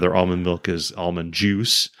debate of whether almond milk is almond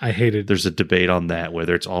juice. I hate it. There's a debate on that,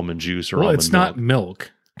 whether it's almond juice or almond milk. Well, it's not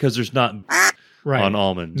milk. Because there's not on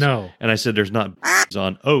almonds. No. And I said there's not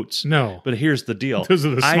on oats. No. But here's the deal. Those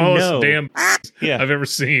are the smallest damn I've ever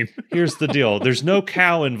seen. Here's the deal. There's no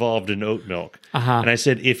cow involved in oat milk. And I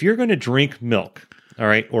said, if you're going to drink milk, all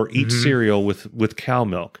right, or eat cereal with cow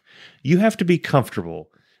milk, you have to be comfortable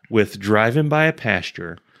with driving by a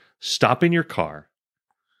pasture, stopping your car,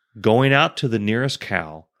 going out to the nearest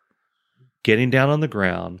cow, getting down on the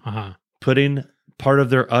ground, putting part of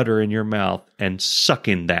their udder in your mouth and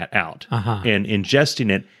sucking that out and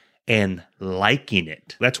ingesting it and liking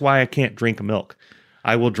it. That's why I can't drink milk.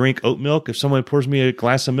 I will drink oat milk. If someone pours me a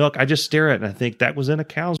glass of milk, I just stare at it and I think that was in a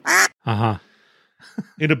cow's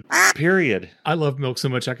in a period. I love milk so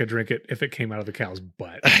much I could drink it if it came out of the cow's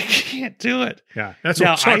butt. I can't do it. Yeah, that's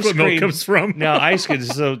where chocolate milk comes from. Now, ice cream.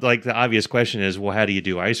 So, the obvious question is, well, how do you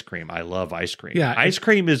do ice cream? I love ice cream. Yeah, ice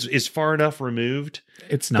cream is far enough removed.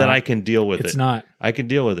 It's not that I can deal with it. It's not. I can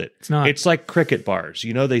deal with it. It's not. It's like Cricket bars.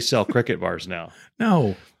 They sell Cricket bars now.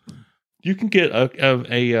 No, you can get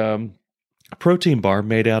a protein bar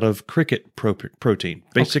made out of cricket protein,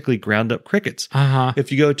 basically ground up crickets.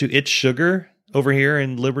 If you go to It's Sugar over here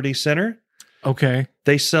in Liberty Center,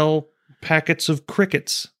 they sell packets of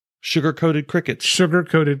crickets, sugar-coated crickets.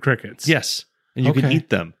 Sugar-coated crickets. Yes, and you can eat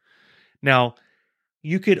them. Now,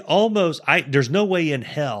 you could almost, there's no way in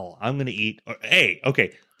hell I'm going to eat,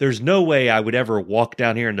 there's no way I would ever walk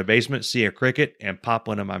down here in the basement, see a cricket, and pop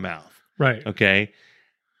one in my mouth. Right. Okay?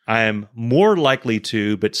 I am more likely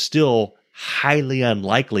to, but still highly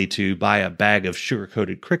unlikely to, buy a bag of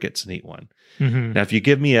sugar-coated crickets and eat one. Now, if you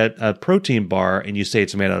give me a protein bar and you say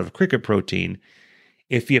it's made out of cricket protein,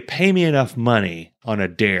 if you pay me enough money on a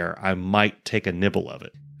dare, I might take a nibble of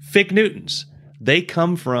it. Fig Newtons, they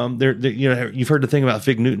come from, you've heard the thing about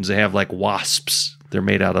Fig Newtons. They have wasps. They're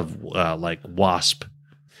made out of wasp.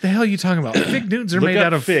 The hell are you talking about? Fig Newtons are made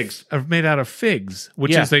out of figs. Are made out of figs,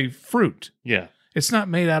 which is a fruit. Yeah, it's not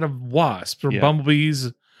made out of wasps or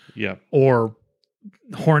bumblebees. Yeah, or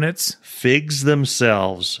hornets. Figs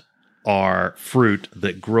themselves are fruit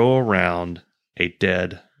that grow around a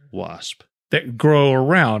dead wasp. That grow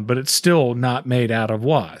around, but it's still not made out of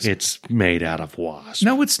wasp. It's made out of wasp.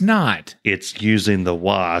 No, it's not. It's using the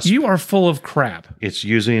wasp. You are full of crap. It's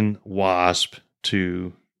using wasp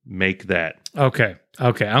to make that. Okay.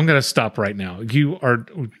 I'm going to stop right now. You are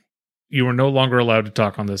no longer allowed to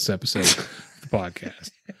talk on this episode of the podcast.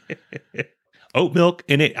 Oat milk,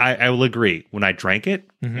 and I will agree. When I drank it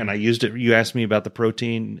and I used it, you asked me about the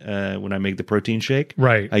protein when I make the protein shake.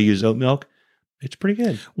 Right. I use oat milk. It's pretty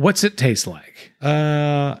good. What's it taste like?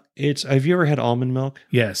 Have you ever had almond milk?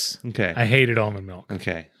 Yes. Okay. I hated almond milk.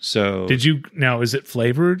 Okay. So is it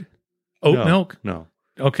flavored oat milk? No.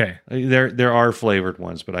 Okay. There are flavored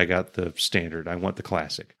ones, but I got the standard. I want the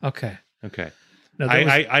classic. Okay. No,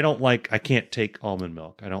 I can't take almond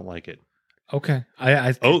milk. I don't like it. Okay.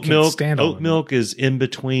 Oat milk is in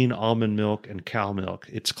between almond milk and cow milk.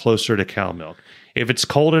 It's closer to cow milk. If it's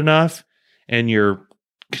cold enough and you're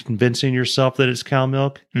convincing yourself that it's cow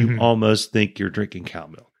milk, you almost think you're drinking cow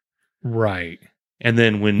milk. Right. And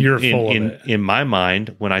then when you're full of it. In my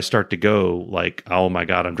mind, when I start to go oh my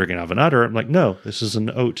God, I'm drinking out of an udder, I'm like, no, this is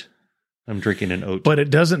an oat. I'm drinking an oat. But it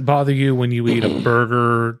doesn't bother you when you eat a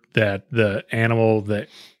burger that the animal that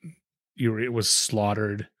it was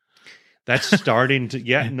slaughtered. That's starting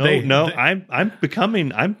to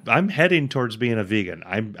I'm heading towards being a vegan.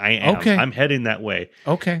 I am. Okay. I'm heading that way.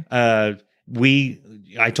 Okay.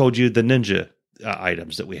 I told you the Ninja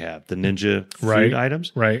items that we have, the Ninja food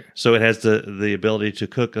items. Right. So it has the ability to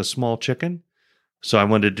cook a small chicken. So I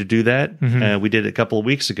wanted to do that. We did it a couple of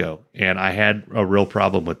weeks ago, and I had a real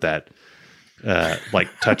problem with that.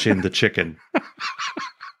 Touching the chicken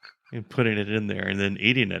and putting it in there and then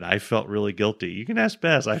eating it. I felt really guilty. You can ask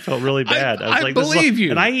Bess. I felt really bad. I believe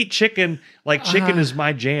you. And I eat chicken. Chicken is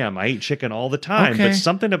my jam. I eat chicken all the time. Okay. But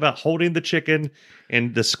something about holding the chicken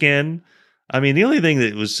and the skin I mean, the only thing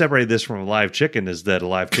that was separating this from a live chicken is that a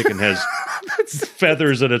live chicken has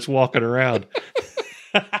feathers and it's walking around.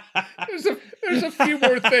 There's a few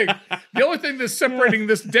more things. The only thing that's separating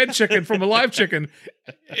this dead chicken from a live chicken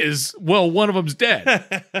is, well, one of them's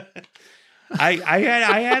dead. I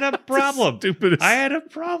had a problem. I had a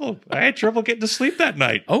problem. I had trouble getting to sleep that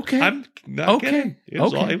night. Okay. I'm not kidding. It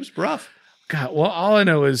was rough. God, well, all I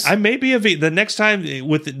know is I may be a vegan. The next time,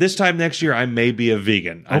 this time next year, I may be a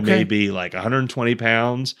vegan. I may be like 120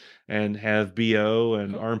 pounds and have BO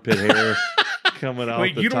and armpit hair coming off.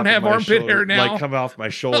 Wait, you don't have armpit hair now? Like coming off my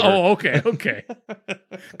shoulder. Oh, okay.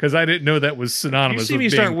 Because I didn't know that was synonymous. You see me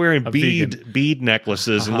start wearing bead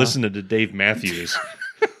necklaces and listening to Dave Matthews.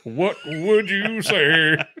 What would you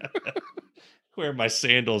say? Wear my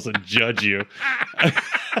sandals and judge you.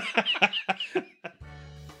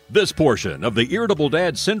 This portion of the Irritable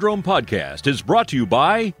Dad Syndrome podcast is brought to you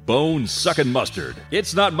by Bone Suckin' Mustard.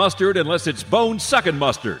 It's not mustard unless it's Bone Suckin'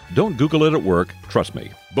 Mustard. Don't Google it at work. Trust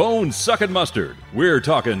me. Bone Suckin' Mustard. We're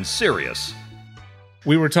talking serious.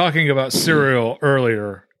 We were talking about cereal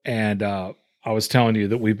earlier, and I was telling you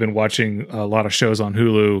that we've been watching a lot of shows on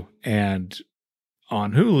Hulu, and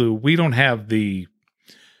on Hulu, we don't have the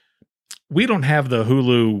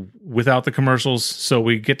Hulu without the commercials, so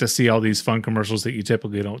we get to see all these fun commercials that you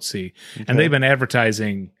typically don't see. Okay. And they've been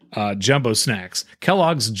advertising Jumbo Snacks,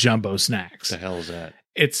 Kellogg's Jumbo Snacks. What the hell is that?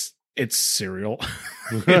 It's cereal.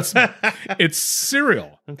 it's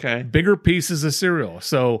cereal. Okay. Bigger pieces of cereal.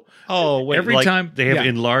 So every time they have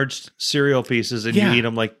enlarged cereal pieces and you eat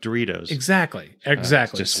them like Doritos. Exactly.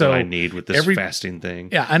 Just what I need with this fasting thing.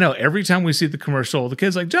 Yeah, I know. Every time we see the commercial, the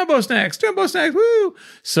kids like Jumbo Snacks, woo!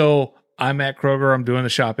 So I'm at Kroger. I'm doing the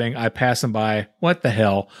shopping. I pass them by. What the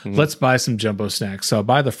hell? Let's buy some Jumbo Snacks. So I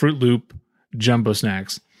buy the Fruit Loop Jumbo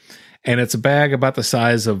Snacks, and it's a bag about the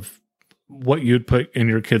size of what you'd put in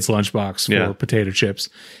your kid's lunchbox for potato chips.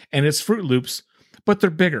 And it's Fruit Loops, but they're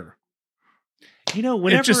bigger. You know,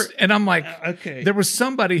 whenever... and I'm like, okay. There was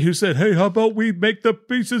somebody who said, hey, how about we make the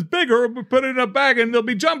pieces bigger and we put it in a bag and they'll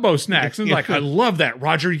be Jumbo Snacks. And like, I love that,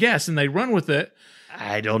 Roger. Yes. And they run with it.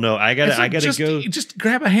 I don't know. I gotta go. Just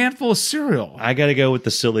grab a handful of cereal. I gotta go with the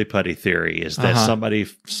silly putty theory. Is that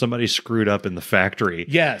somebody screwed up in the factory?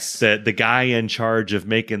 Yes. That the guy in charge of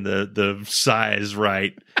making the size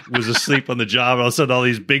right was asleep on the job. All of a sudden, all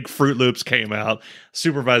these big Fruit Loops came out.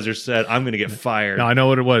 Supervisor said, "I'm going to get fired." No, I know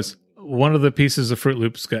what it was. One of the pieces of Fruit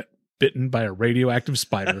Loops got bitten by a radioactive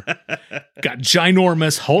spider. Got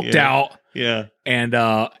ginormous, hulked out. Yeah. And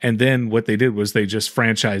then what they did was they just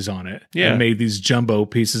franchised on it and made these jumbo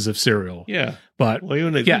pieces of cereal. Yeah. But we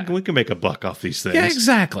can make a buck off these things. Yeah,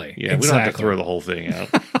 exactly. Yeah, we don't have to throw the whole thing out.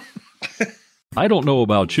 I don't know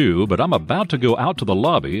about you, but I'm about to go out to the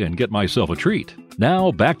lobby and get myself a treat.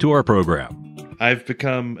 Now back to our program. I've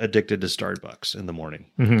become addicted to Starbucks in the morning.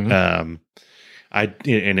 Mm-hmm.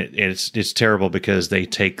 It's terrible because they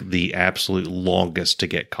take the absolute longest to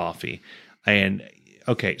get coffee. And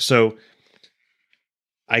okay, so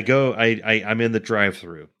I'm in the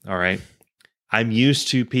drive-through. All right. I'm used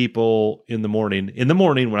to people in the morning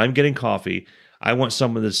when I'm getting coffee, I want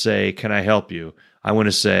someone to say, "Can I help you?" I want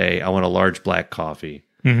to say, "I want a large black coffee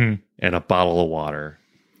and a bottle of water."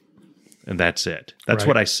 And that's it. That's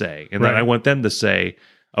what I say. And then I want them to say,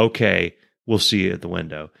 "Okay, we'll see you at the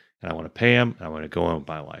window." And I want to pay them and I want to go on with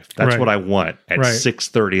my life. That's what I want at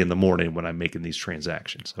 6:30 in the morning when I'm making these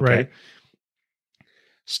transactions. Okay. Right.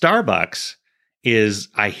 Starbucks is,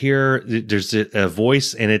 I hear there's a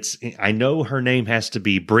voice and I know her name has to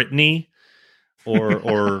be Brittany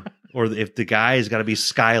or if the guy has got to be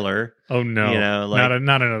Skylar. Oh no. You know, like,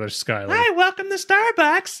 not another Skylar. Hi, welcome to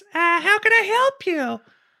Starbucks. How can I help you?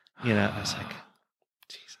 You know, I was like,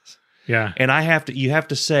 Jesus. Yeah. And you have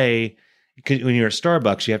to say, when you're at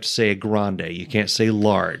Starbucks, you have to say a grande. You can't say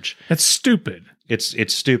large. That's stupid.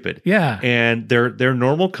 It's stupid. Yeah. And their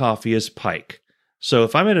normal coffee is Pike. So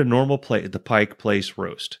if I'm at a normal place, the Pike Place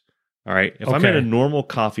Roast, all right? If I'm at a normal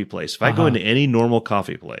coffee place, if I go into any normal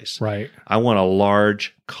coffee place, I want a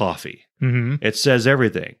large coffee. Mm-hmm. It says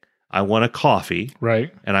everything. I want a coffee.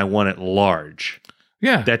 Right. And I want it large.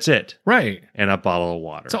 Yeah. That's it. Right. And a bottle of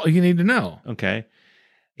water. That's all you need to know. Okay.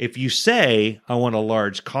 If you say, I want a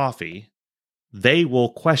large coffee, they will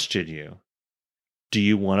question you. Do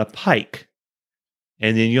you want a Pike?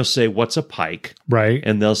 And then you'll say, what's a Pike? Right.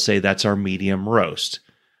 And they'll say, that's our medium roast.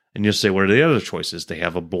 And you'll say, what are the other choices? They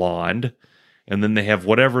have a blonde. And then they have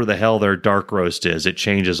whatever the hell their dark roast is. It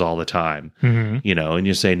changes all the time. Mm-hmm. You know, and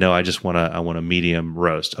you say, no, I want a medium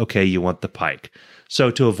roast. Okay, you want the Pike. So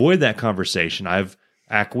to avoid that conversation, I've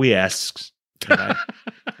acquiesced.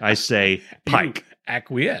 I say Pike.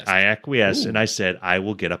 Acquiesce. I acquiesce. Ooh. And I said, I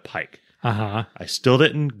will get a Pike. I still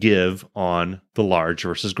didn't give on the large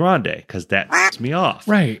versus grande because that pisses me off.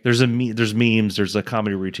 Right. There's memes. There's a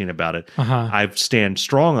comedy routine about it. I stand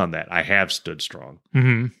strong on that. I have stood strong.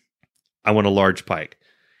 Mm-hmm. I want a large pike.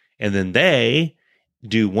 And then they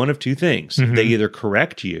do one of two things. Mm-hmm. They either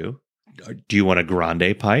correct you. Do you want a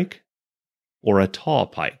grande pike or a tall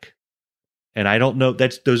pike? And I don't know.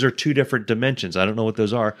 Those are two different dimensions. I don't know what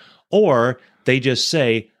those are. Or they just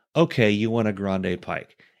say, okay, you want a grande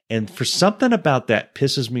pike. And for something about that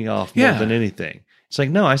pisses me off more than anything. It's like,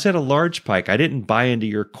 no, I said a large pike. I didn't buy into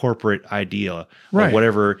your corporate idea or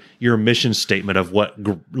whatever your mission statement of what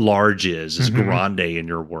large is grande in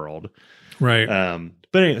your world. Right.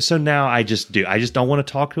 But anyway, so now I just don't want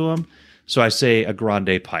to talk to them. So I say a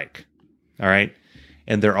grande pike. All right.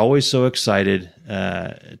 And they're always so excited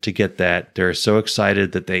to get that. They're so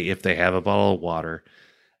excited that if they have a bottle of water,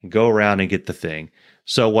 go around and get the thing.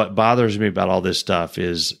 So what bothers me about all this stuff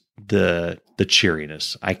is the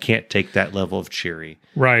cheeriness. I can't take that level of cheery.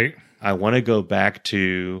 Right. I want to go back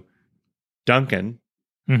to Dunkin'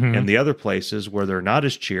 and the other places where they're not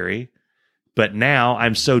as cheery. But now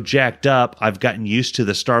I'm so jacked up, I've gotten used to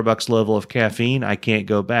the Starbucks level of caffeine. I can't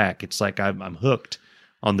go back. It's like I'm hooked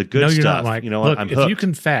on the good stuff. Not, Mike. You know, look, I'm if hooked. You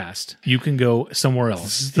can fast, you can go somewhere else.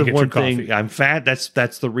 This is the one thing. I'm fat.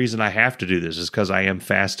 That's the reason I have to do this is because I am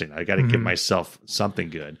fasting. I got to give myself something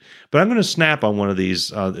good. But I'm going to snap on one of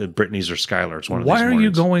these Brittany's or Skylar's. Why are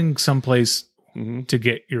you going someplace to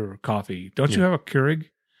get your coffee? Don't you have a Keurig?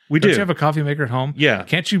 Don't you have a coffee maker at home? Yeah.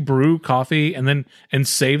 Can't you brew coffee and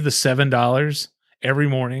save the $7 every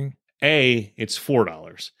morning? A, it's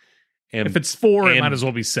 $4. And if it's $4, it might as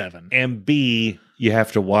well be $7. And B, you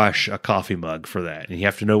have to wash a coffee mug for that, and you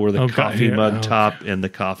have to know where the coffee mug top and the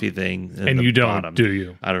coffee thing and you don't, bottom. Do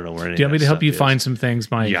you? I don't know where any. Do you want me to help you is. Find some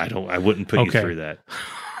things, Mike? Yeah, I wouldn't put you through that.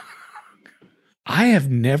 I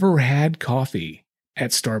have never had coffee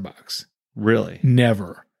at Starbucks. Really?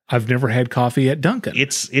 Never. I've never had coffee at Dunkin'.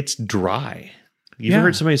 It's dry. You ever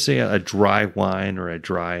heard somebody say a dry wine or a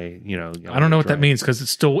dry, I don't know what that means because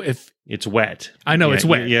it's still it's wet. I know it's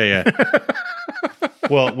wet. Yeah.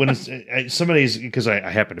 Well, when somebody's because I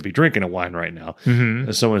happen to be drinking a wine right now,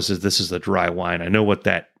 someone says this is the dry wine. I know what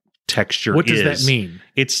that texture is. What does that mean?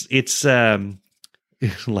 It's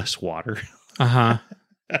less water. I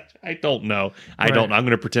don't know. I don't know. I'm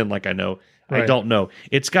going to pretend like I know. Right. I don't know.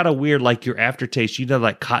 It's got a weird like your aftertaste.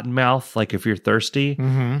 Like cotton mouth. Like if you're thirsty.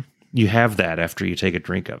 You have that after you take a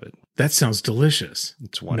drink of it. That sounds delicious.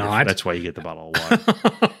 It's wonderful. That's why you get the bottle of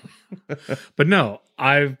water. But no,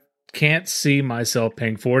 I can't see myself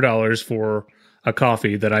paying $4 for a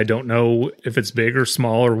coffee that I don't know if it's big or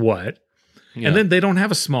small or what. Yeah. And then they don't have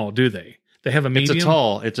a small, do they? They have a medium?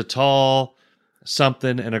 It's a tall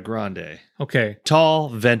something and a grande. Okay. Tall,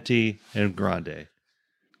 venti, and grande.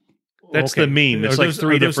 That's the meme. It's like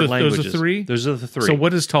three different languages. Those are three? Those are the three. So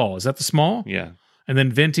what is tall? Is that the small? Yeah. And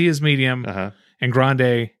then venti is medium, and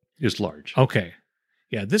grande is large. Okay,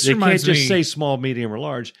 yeah. This they reminds can't just say small, medium, or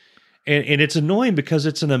large, and it's annoying because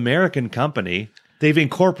it's an American company. They've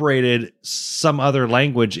incorporated some other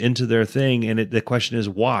language into their thing, and the question is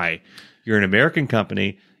why? You're an American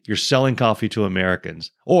company. You're selling coffee to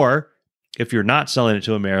Americans, or if you're not selling it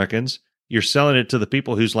to Americans, you're selling it to the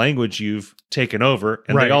people whose language you've taken over,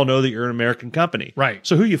 and they all know that you're an American company. Right.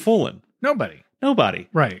 So who are you fooling? Nobody.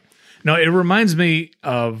 Right. No, it reminds me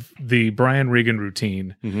of the Brian Regan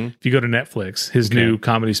routine. If you go to Netflix, his new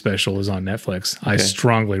comedy special is on Netflix. I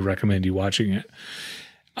strongly recommend you watching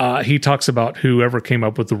it. He talks about whoever came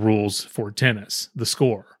up with the rules for tennis, the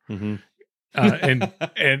score. And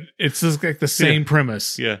it's just like the same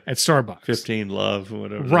premise at Starbucks. 15 love,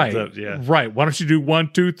 whatever. Right. Right. Why don't you do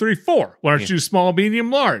 1, 2, 3, 4? Why don't you do small, medium,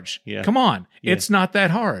 large? Yeah. Come on. Yeah. It's not that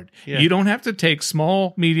hard. Yeah. You don't have to take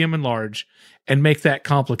small, medium, and large and make that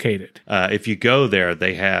complicated. If you go there,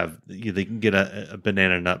 they can get a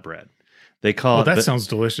banana nut bread. They call it. That sounds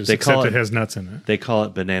delicious. Except it has nuts in it. They call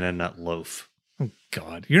it banana nut loaf. Oh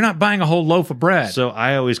God, you're not buying a whole loaf of bread. So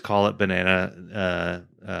I always call it banana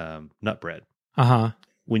nut bread.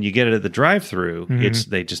 When you get it at the drive-through,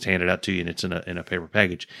 they just hand it out to you, and it's in a paper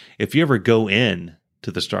package. If you ever go in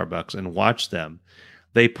to the Starbucks and watch them,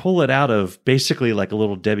 they pull it out of basically like a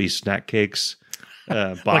little Debbie's snack cakes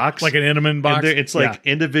box, like an Entenmann box. It's like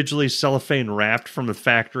individually cellophane wrapped from the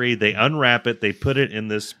factory. They unwrap it, they put it in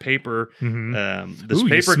this paper,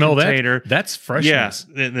 paper container. That's freshness.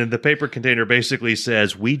 Yeah, and then the paper container basically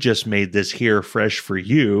says, "We just made this here fresh for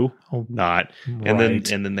you." And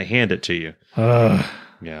then they hand it to you.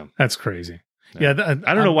 Yeah, that's crazy. Yeah,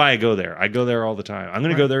 I don't know why I go there. I go there all the time. I'm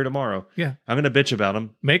going to go there tomorrow. Yeah, I'm going to bitch about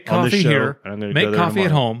them. Make coffee here. I'm going to make go there coffee tomorrow.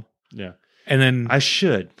 at home. Yeah, and then I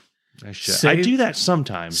should. I should. I do that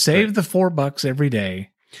sometimes. Save the $4 every day.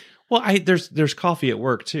 Well, there's coffee at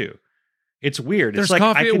work too. It's weird. There's it's like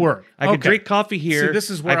coffee at work. I could drink coffee here. See, this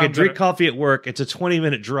is where I could drink coffee at work. It's a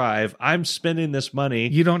 20-minute drive. I'm spending this money.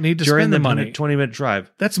 You don't need to spend the money. 20-minute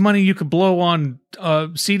drive. That's money you could blow on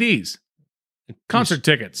CDs, concert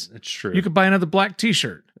tickets. It's true. You could buy another black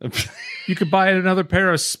T-shirt. You could buy another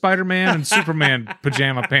pair of Spider-Man and Superman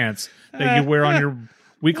pajama pants that you wear on your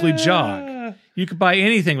weekly jog. You could buy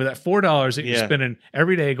anything with that $4 that you're spending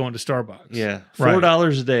every day going to Starbucks. Yeah.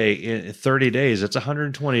 $4 a day in 30 days. That's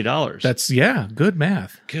 $120. That's, good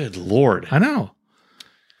math. Good Lord. I know.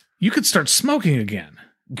 You could start smoking again.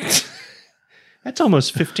 That's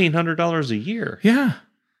almost $1,500 a year. Yeah,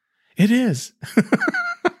 it is.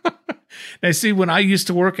 Now, see, when I used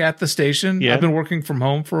to work at the station, I've been working from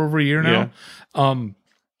home for over a year now. Yeah.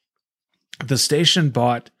 The station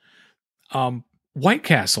bought White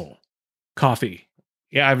Castle coffee.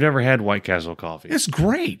 Yeah, I've never had White Castle coffee. It's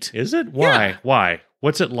great. Is it? Why? Yeah. Why?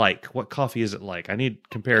 What's it like? What coffee is it like? I need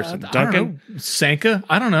comparison. Dunkin'? Sanka?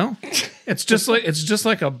 I don't know. It's just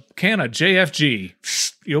like a can of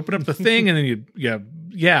JFG. You open up the thing and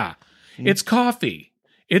then it's coffee.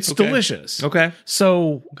 It's delicious. Okay.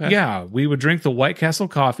 So, we would drink the White Castle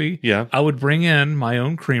coffee. Yeah. I would bring in my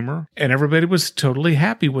own creamer, and everybody was totally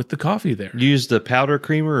happy with the coffee there. You use the powder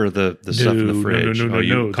creamer or the stuff in the fridge?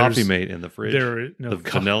 No. Coffee Mate in the fridge? The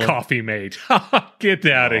vanilla? Coffee Mate. Get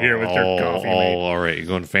out of here with your Coffee Mate. All right. You're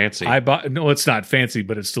going fancy. No, it's not fancy,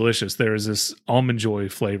 but it's delicious. There is this Almond Joy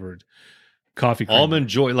flavored coffee creamer. Almond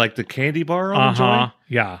Joy, like the candy bar Almond Joy?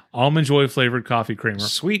 Yeah. Almond Joy flavored coffee creamer.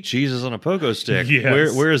 Sweet Jesus on a pogo stick.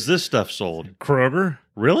 Yes. Where is this stuff sold? Kroger.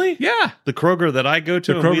 Really? Yeah. The Kroger that I go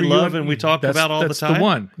to and we love and we talk about all the time? That's the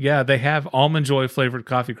one. Yeah, they have Almond Joy flavored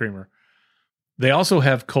coffee creamer. They also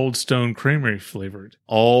have Cold Stone Creamery flavored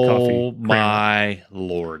coffee my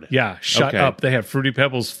Lord. Yeah, shut up. They have Fruity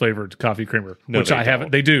Pebbles flavored coffee creamer, which I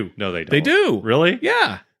haven't. They do. No, they don't. They do. Really?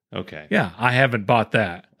 Yeah. Okay. Yeah, I haven't bought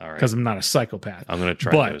that because I'm not a psychopath. I'm going to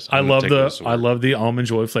try those. I love the Almond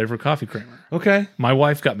Joy flavored coffee creamer. Okay. My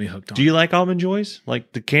wife got me hooked on. Do you like Almond Joys?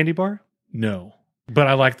 Like the candy bar? No, but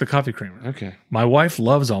I like the coffee creamer. Okay. My wife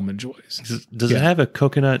loves Almond Joys. Does it have a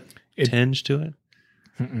coconut tinge to it?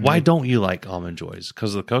 Why don't you like Almond Joys?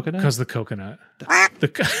 Because of the coconut? Because the coconut.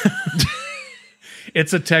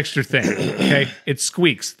 It's a texture thing. Okay, it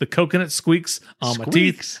squeaks. The coconut squeaks on my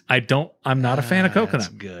teeth. I'm not a fan of coconut.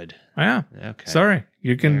 That's good. Yeah. Okay. Sorry.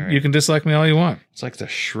 You can dislike me all you want. It's like the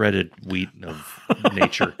shredded wheat of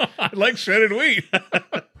nature. I like shredded wheat.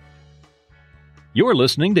 You're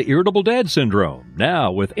listening to Irritable Dad Syndrome,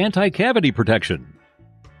 now with anti-cavity protection.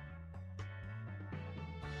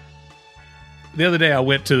 The other day I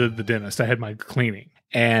went to the dentist. I had my cleaning.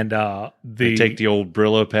 And they take the old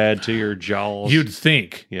Brillo pad to your jowls. You'd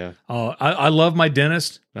think. Yeah. I love my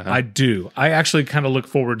dentist. I do. I actually kind of look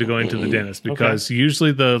forward to going to the dentist because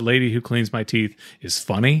usually the lady who cleans my teeth is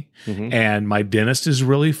funny. Mm-hmm. And my dentist is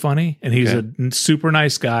really funny. And he's a super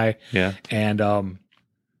nice guy. Yeah. And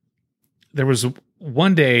there was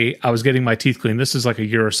one day I was getting my teeth cleaned. This is like a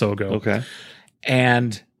year or so ago. Okay.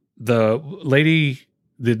 And the lady,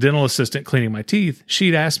 the dental assistant cleaning my teeth,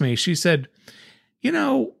 she'd asked me, she said,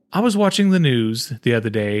 I was watching the news the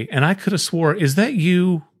other day and I could have swore, is that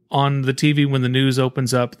you on the TV when the news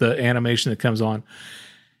opens up, the animation that comes on?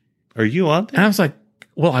 Are you on there? And I was like,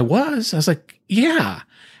 well, I was like, yeah.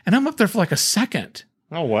 And I'm up there for like a second.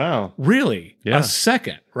 Oh, wow. Really? Yeah. A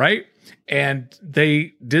second, right? And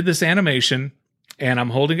they did this animation and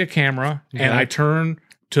I'm holding a camera and I turn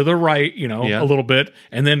to the right, a little bit,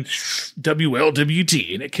 and then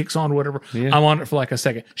WLWT, and it kicks on whatever. Yeah. I'm on it for like a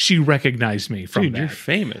second. She recognized me from that. You're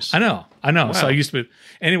famous. I know. Wow. So I used to be.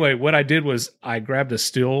 Anyway, what I did was I grabbed a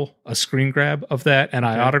screen grab of that, and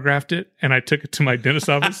I autographed it, and I took it to my dentist's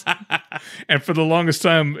office. And for the longest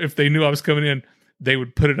time, if they knew I was coming in, they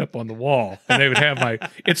would put it up on the wall, and they would have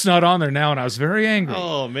it's not on there now, and I was very angry.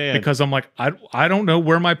 Oh, man. Because I'm like, I don't know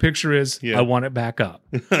where my picture is. Yeah. I want it back up.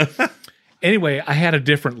 Anyway, I had a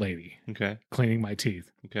different lady cleaning my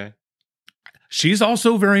teeth. Okay. She's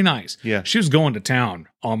also very nice. Yeah. She was going to town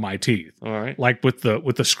on my teeth. All right. Like with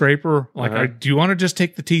the scraper. Like, do you want to just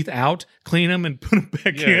take the teeth out, clean them, and put them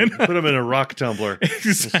back in? Put them in a rock tumbler.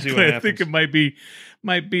 Exactly. I think it might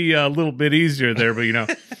be a little bit easier there,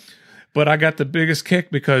 but But I got the biggest kick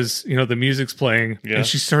because, the music's playing and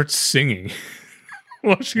she starts singing.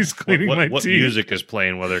 While she's cleaning my teeth. What music is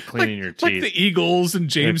playing while they're cleaning your teeth? Like the Eagles and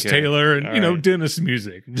James Taylor and, dentist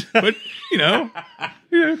music. But,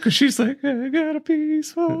 because she's like, I got a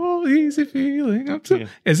peaceful, easy feeling.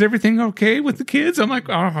 Is everything okay with the kids? I'm like,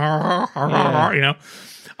 I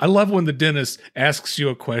I love when the dentist asks you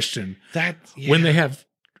a question when they have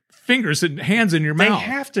fingers and hands in your mouth. They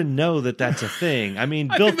have to know that that's a thing. I mean,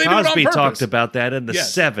 Bill Cosby talked about that in the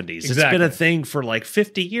 70s. Exactly. It's been a thing for like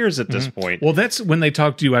 50 years at this point. Well, that's when they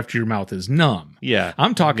talk to you after your mouth is numb. Yeah.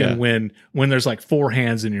 I'm talking when there's like 4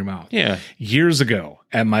 hands in your mouth. Yeah. Years ago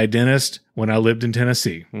at my dentist when I lived in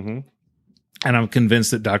Tennessee. And I'm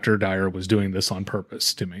convinced that Dr. Dyer was doing this on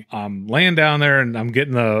purpose to me. I'm laying down there and I'm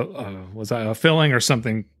getting a filling or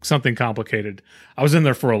something complicated. I was in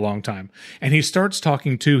there for a long time. And he starts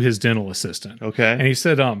talking to his dental assistant. Okay. And he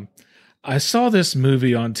said, I saw this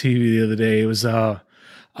movie on TV the other day. It was, oh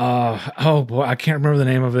boy, I can't remember the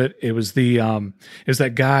name of it. It was it was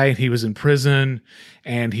that guy, and he was in prison,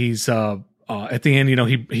 and he's, at the end,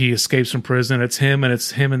 he escapes from prison. It's him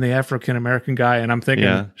and the African-American guy. And I'm thinking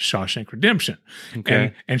Shawshank Redemption.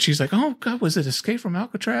 Okay. And she's like, oh God, was it Escape from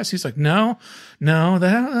Alcatraz? He's like, no,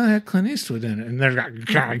 that had Clint Eastwood in it. And they're like,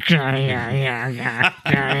 drilling,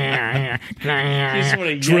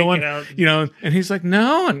 and he's like,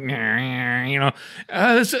 no. And,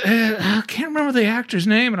 I can't remember the actor's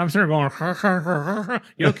name. And I'm sitting there going,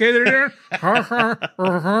 you okay there?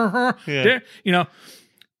 Yeah.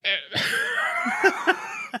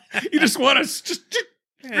 You just want to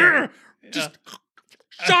just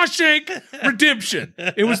Shawshank Redemption.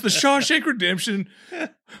 It was the Shawshank Redemption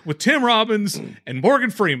with Tim Robbins and Morgan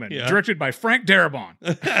Freeman, directed by Frank Darabont.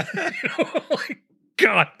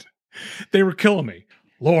 God, they were killing me.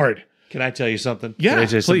 Lord. Can I tell you something? Yeah, Can I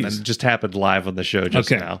tell you please. Something that just happened live on the show just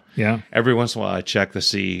now. Yeah. Every once in a while, I check to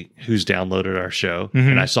see who's downloaded our show,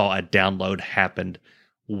 and I saw a download happened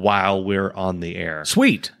while we're on the air.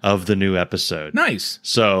 Sweet. Of the new episode. Nice.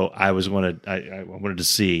 So I wanted to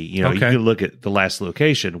see, you can look at the last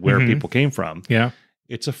location where people came from. Yeah.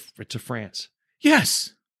 It's a France.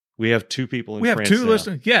 Yes. We have 2 people in France. We have 2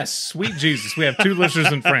 listeners. Yes. Sweet Jesus. We have 2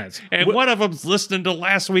 listeners in France. And one of them's listening to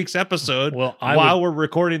last week's episode while we're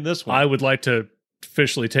recording this one. I would like to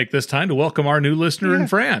officially take this time to welcome our new listener in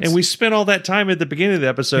France. And we spent all that time at the beginning of the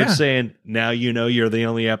episode saying, now you're the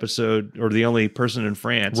only episode or the only person in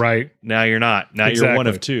France. Right. Now you're not. Now you're one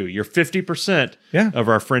of 2. You're 50% of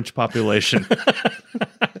our French population.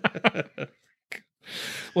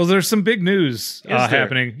 Well, there's some big news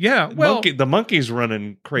happening. Yeah. Well, the monkey's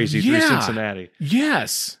running crazy through Cincinnati.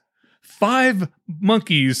 Yes. 5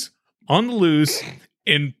 monkeys on the loose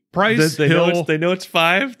in Price Hill. They know it's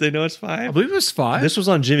 5. They know it's 5. I believe it was 5. This was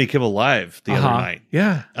on Jimmy Kimmel Live the other night.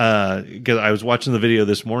 Yeah. Because I was watching the video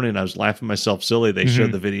this morning. I was laughing myself silly. They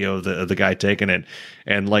showed the video of the guy taking it.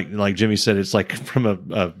 And like Jimmy said, it's like from a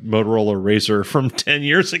Motorola Razr from 10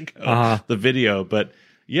 years ago, the video. But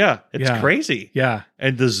yeah, it's crazy. Yeah.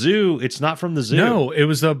 And the zoo, it's not from the zoo. No, it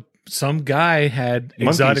was some guy had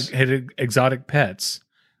exotic pets,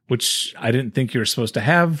 which I didn't think you were supposed to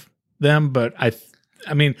have them, but I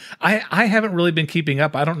mean, I haven't really been keeping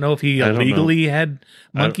up. I don't know if he illegally had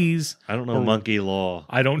monkeys. I don't know monkey law.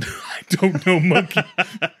 I don't know monkey.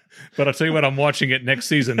 But I'll tell you what, I'm watching it next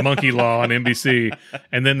season, Monkey Law on NBC.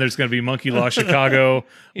 And then there's going to be Monkey Law Chicago,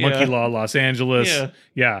 Monkey Law Los Angeles.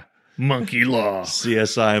 Yeah. Monkey Law.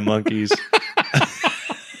 CSI Monkeys.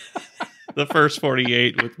 The first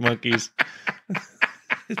 48 with monkeys.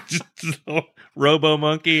 Robo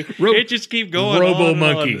Monkey. It just keep going. Robo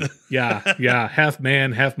Monkey. Yeah. Half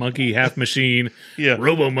man, half monkey, half machine. Yeah.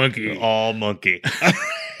 Robo Monkey. All monkey.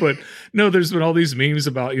 But no, there's been all these memes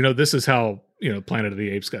about, this is how, Planet of the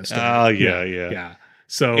Apes got started. Oh, yeah.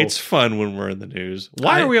 So it's fun when we're in the news.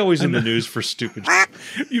 Why are we always in the news for stupid shit?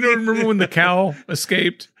 You don't remember when the cow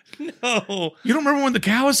escaped? No. You don't remember when the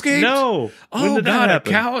cow escaped? No. Oh, God, a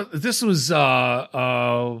cow. This was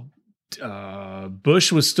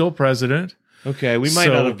Bush was still president. Okay, we might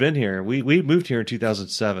not have been here. We moved here in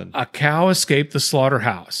 2007. A cow escaped the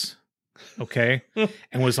slaughterhouse. Okay,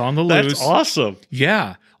 and was on the loose. That's awesome.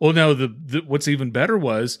 Yeah. Well, no. What's even better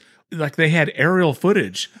was like they had aerial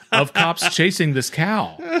footage of cops chasing this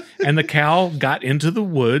cow, and the cow got into the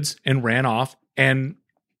woods and ran off and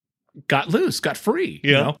got loose, got free.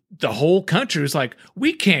 Yeah. The whole country was like,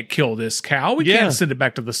 we can't kill this cow. We can't send it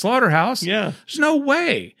back to the slaughterhouse. Yeah. There's no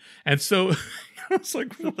way. And so it's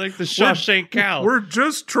like the Shawshank cow. We're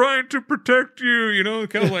just trying to protect you. The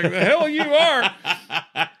cow's like, the hell you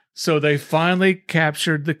are. So they finally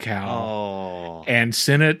captured the cow and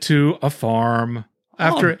sent it to a farm.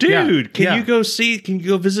 After, dude, can you go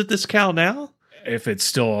visit this cow now? If it's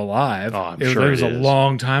still alive. Oh, I'm sure it was a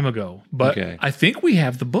long time ago. But I think we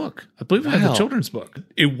have the book. I believe we have the children's book.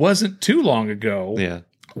 It wasn't too long ago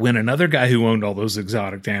when another guy who owned all those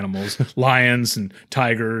exotic animals, lions and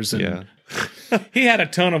tigers and He had a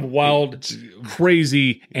ton of wild,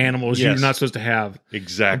 crazy animals you're not supposed to have.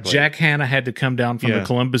 Exactly. Jack Hanna had to come down from the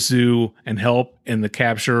Columbus Zoo and help in the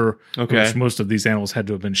capture. Okay. Which most of these animals had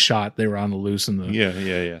to have been shot. They were on the loose in the.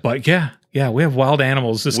 Yeah. But we have wild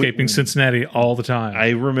animals escaping Cincinnati all the time.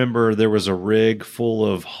 I remember there was a rig full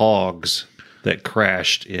of hogs that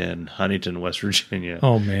crashed in Huntington, West Virginia.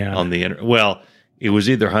 Oh man! On the well, it was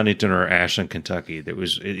either Huntington or Ashland, Kentucky. There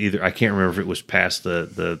was either I can't remember if it was past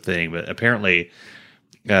the thing, but apparently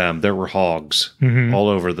there were hogs all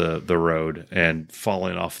over the road and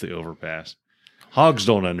falling off the overpass. Hogs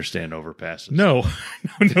don't understand overpasses. No,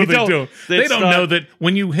 they don't. They don't know that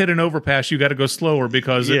when you hit an overpass, you got to go slower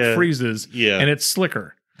because it freezes and it's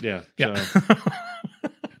slicker. Yeah.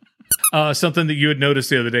 Something that you had noticed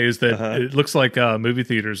the other day is that it looks like movie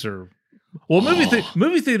theaters are. Well,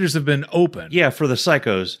 movie theaters have been open. Yeah, for the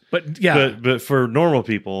psychos. But for normal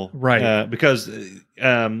people. Right. Because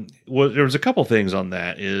there was a couple things on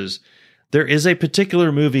that. There is a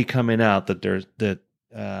particular movie coming out that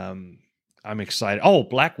I'm excited. Oh,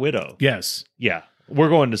 Black Widow. Yes. Yeah. We're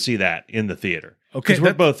going to see that in the theater. Okay. Because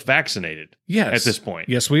we're both vaccinated at this point.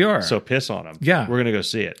 Yes, we are. So piss on them. Yeah. We're going to go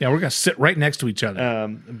see it. Yeah, we're going to sit right next to each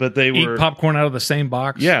other. But they eat popcorn out of the same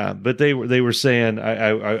box. Yeah, but they were saying,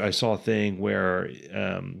 I saw a thing where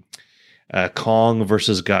Kong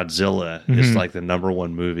versus Godzilla is like the number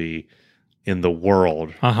one movie in the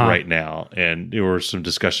world right now. And there was some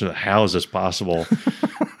discussion of how is this possible?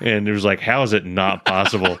 And it was like, how is it not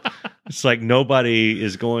possible? It's like nobody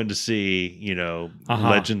is going to see,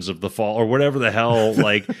 Legends of the Fall or whatever the hell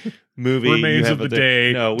movie. Remains of the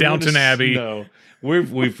Day, Downton Abbey. No,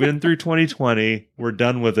 we've been through 2020. We're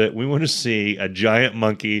done with it. We want to see a giant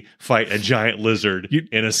monkey fight a giant lizard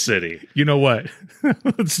in a city. You know what?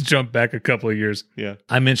 Let's jump back a couple of years. Yeah,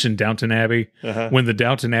 I mentioned Downton Abbey. When the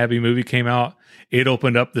Downton Abbey movie came out, it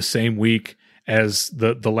opened up the same week as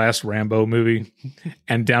the last Rambo movie,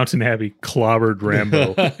 and Downton Abbey clobbered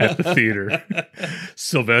Rambo at the theater.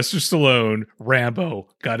 Sylvester Stallone, Rambo,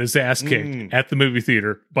 got his ass kicked at the movie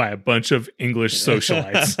theater by a bunch of English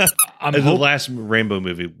socialites. The last Rambo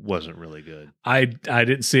movie wasn't really good. I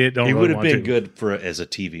didn't see it. It would have been good as a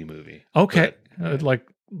TV movie. Okay, like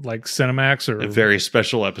Cinemax or a very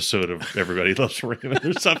special episode of Everybody Loves Raymond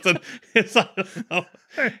or something. It's like,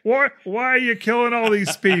 hey, why are you killing all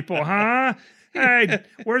these people, huh? Hey,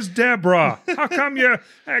 where's Deborah? How come you?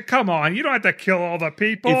 Hey, come on, you don't have to kill all the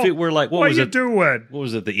people. If it were like, what are you doing? What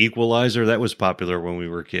was it? The Equalizer that was popular when we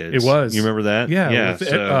were kids. It was. You remember that? Yeah. With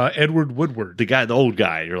Edward Woodward, the old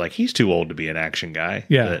guy. You're like, he's too old to be an action guy.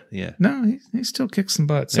 Yeah, but, yeah. No, he still kicks some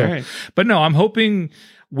butt. So. Right. But no, I'm hoping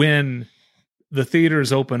when the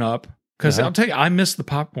theaters open up, because I'll tell you, I miss the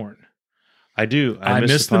popcorn. I do. I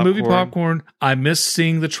miss the movie popcorn. I miss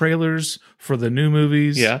seeing the trailers for the new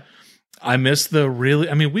movies. Yeah. I miss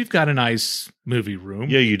we've got a nice movie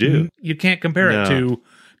room. Yeah, you do. You can't compare it to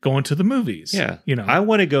going to the movies. Yeah. I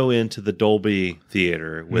want to go into the Dolby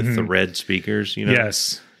Theater with the red speakers,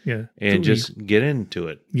 Yes. Yeah. And just get into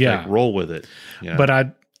it. Yeah. Roll with it. Yeah.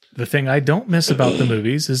 But the thing I don't miss about the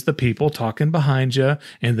movies is the people talking behind you,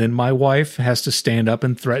 and then my wife has to stand up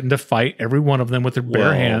and threaten to fight every one of them with their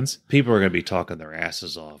bare hands. People are going to be talking their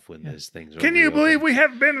asses off when these things are Can you believe we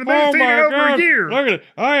haven't been to the movie theater over a year? Look at it.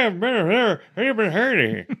 I haven't been here. I haven't been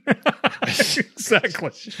hurting.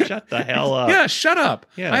 Exactly. Shut the hell up. Yeah, shut up.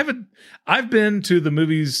 Yeah. I've been to the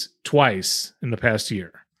movies twice in the past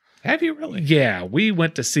year. Have you really? Yeah, we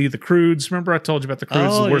went to see The Croods. Remember I told you about The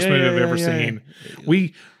Croods, the worst movie I've ever seen.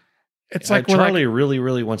 It's like Charlie really,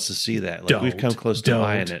 really wants to see that. Like we've come close to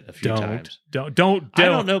buying it a few times. I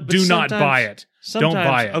don't know. Do not buy it. Don't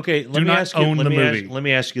buy it. Okay, let me ask you. Let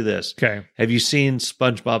me ask you this. Okay. Have you seen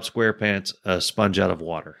SpongeBob SquarePants: A Sponge Out of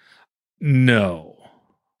Water? No.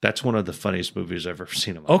 That's one of the funniest movies I've ever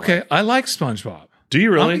seen in my life. Okay, I like SpongeBob. Do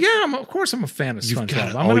you really? Of course I'm a fan of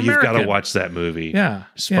SpongeBob. You've got to watch that movie. Yeah.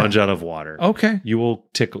 Sponge Out of Water. Okay. You will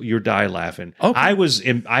you'll die laughing.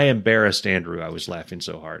 Okay. I embarrassed Andrew. I was laughing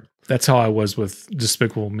so hard. That's how I was with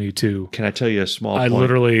Despicable Me too. Can I tell you a small point? I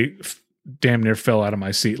literally damn near fell out of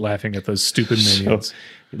my seat laughing at those stupid minions.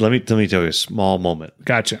 So, let me tell you a small moment.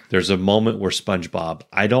 Gotcha. There's a moment where SpongeBob,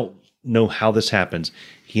 I don't know how this happens.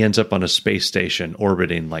 He ends up on a space station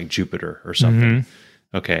orbiting like Jupiter or something.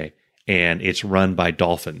 Mm-hmm. Okay. And it's run by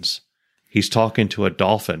dolphins. He's talking to a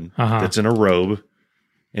dolphin that's in a robe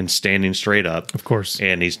and standing straight up. Of course.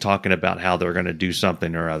 And he's talking about how they're going to do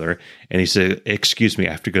something or other. And he said, "Excuse me,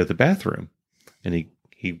 I have to go to the bathroom." And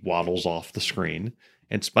he waddles off the screen.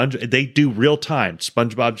 And they do real time.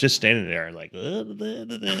 SpongeBob's just standing there like,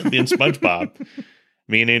 being SpongeBob.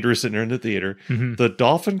 Me and Andrew sitting there in the theater. Mm-hmm. The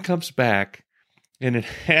dolphin comes back and it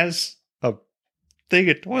has a thing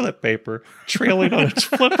of toilet paper trailing on its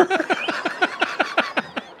flipper.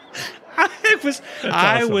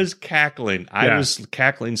 I was cackling. I was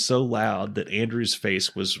cackling so loud that Andrew's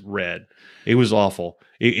face was red. It was awful.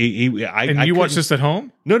 You watched this at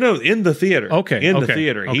home? No, in the theater. Okay. In the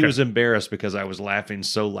theater. Okay. He was embarrassed because I was laughing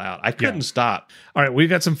so loud. I couldn't stop. All right, we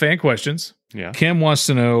got some fan questions. Yeah. Kim wants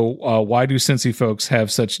to know, why do Cincy folks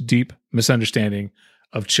have such deep misunderstanding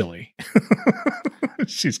of chili?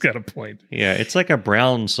 She's got a point. Yeah, it's like a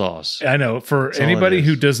brown sauce. I know. For anybody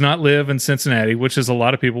who does not live in Cincinnati, which is a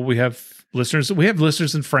lot of people, we have listeners. We have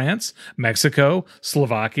listeners in France, Mexico,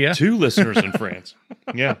 Slovakia. 2 listeners in France.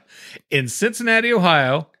 Yeah. In Cincinnati,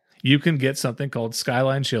 Ohio, you can get something called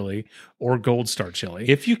Skyline Chili or Gold Star Chili.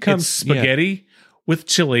 If you come, it's spaghetti with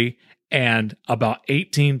chili and about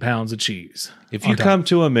 18 pounds of cheese. If you come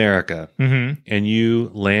to America and you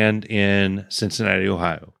land in Cincinnati,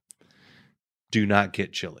 Ohio, do not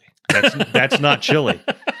get chili. That's not chili.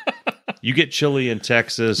 You get chili in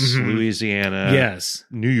Texas, Louisiana,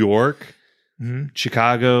 New York,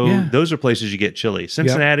 Chicago. Yeah. Those are places you get chili.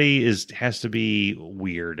 Cincinnati has to be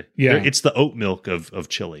weird. Yeah. It's the oat milk of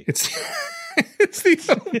chili. It's the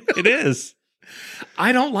oat milk. It is.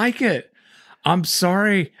 I don't like it. I'm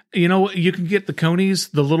sorry. You know, you can get the Conies,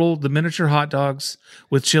 the miniature hot dogs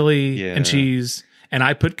with chili and cheese. And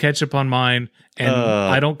I put ketchup on mine, and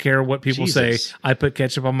I don't care what people say. I put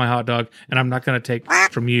ketchup on my hot dog, and I'm not going to take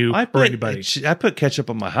from you or anybody. I put ketchup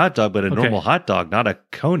on my hot dog, but a normal hot dog, not a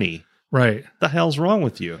Coney. Right. What the hell's wrong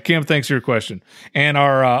with you? Kim, thanks for your question. And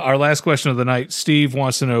our last question of the night, Steve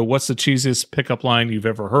wants to know, what's the cheesiest pickup line you've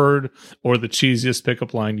ever heard or the cheesiest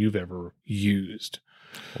pickup line you've ever used?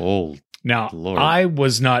 Oh, now, Lord. I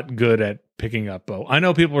was not good at picking up. I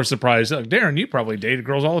know people are surprised. Like, Darren, you probably dated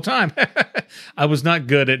girls all the time. I was not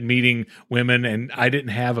good at meeting women, and I didn't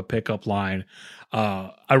have a pickup line.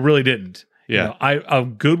 I really didn't. Yeah. You know, a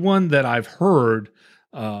good one that I've heard,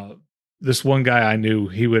 this one guy I knew,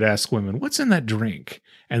 he would ask women, what's in that drink?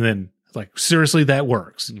 And then, like, seriously, that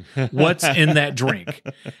works. What's in that drink?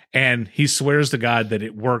 And he swears to God that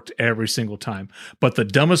it worked every single time. But the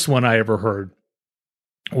dumbest one I ever heard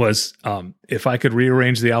was, if I could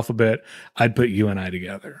rearrange the alphabet, I'd put you and I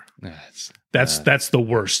together. That's the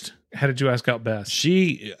worst. How did you ask out Bess?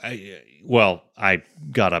 I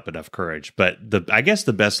got up enough courage, but I guess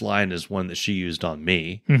the best line is one that she used on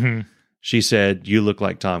me. Mm-hmm. She said, "You look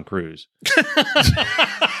like Tom Cruise."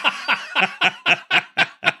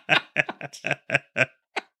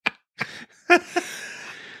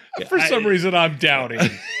 For some reason, I'm doubting.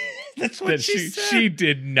 That's what she said. She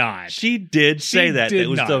did not. She did say that. It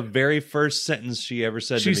was the very first sentence she ever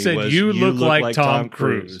said to me. She said, was, you look like Tom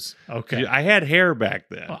Cruise. Okay. I had hair back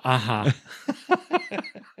then. Uh-huh.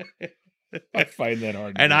 I find that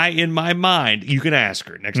hard. And in my mind, you can ask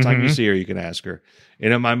her. Next time you see her, you can ask her.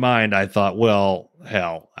 And in my mind, I thought, well,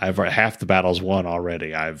 hell, I've half the battle's won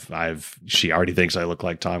already. She already thinks I look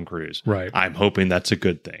like Tom Cruise. Right. I'm hoping that's a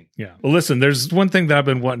good thing. Yeah. Well, listen, there's one thing that I've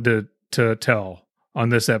been wanting to tell on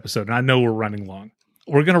this episode, and I know we're running long.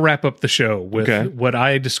 We're going to wrap up the show with what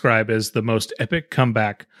I describe as the most epic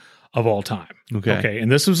comeback of all time. Okay. And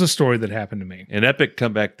this was a story that happened to me. An epic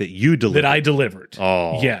comeback that you delivered. That I delivered.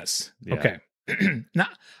 Oh. Yes. Yeah. Okay. Now,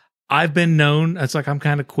 I've been known, it's like I'm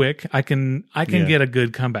kind of quick. I can get a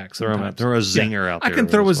good comeback sometimes. Throw a zinger out there. I can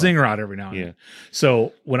throw a zinger out every now and then.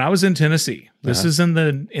 So when I was in Tennessee, this is in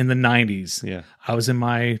the 90s. Yeah. I was in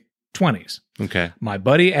my 20s. Okay. My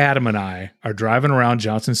buddy Adam and I are driving around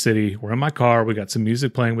Johnson City. We're in my car. We got some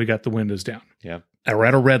music playing. We got the windows down. Yeah. And we're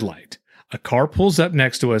at a red light. A car pulls up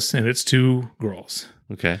next to us, and it's 2 girls.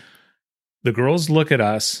 Okay. The girls look at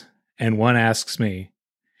us, and one asks me,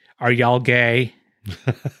 "Are y'all gay?"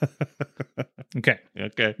 Okay.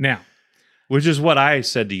 Now, which is what I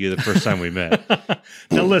said to you the first time we met.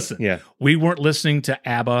 Now listen. Yeah. We weren't listening to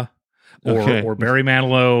ABBA or Barry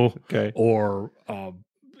Manilow or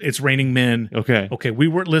It's Raining Men. Okay. We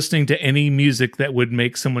weren't listening to any music that would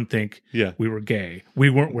make someone think we were gay. We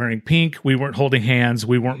weren't wearing pink. We weren't holding hands.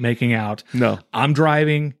 We weren't making out. No. I'm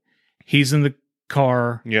driving. He's in the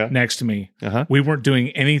car next to me. We weren't doing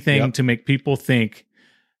anything to make people think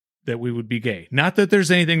that we would be gay. Not that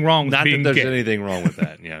there's anything wrong with being gay. Not that there's anything wrong with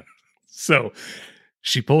that, yeah. So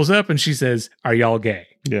she pulls up and she says, "Are y'all gay?"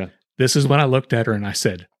 Yeah. This is when I looked at her and I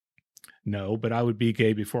said, "No, but I would be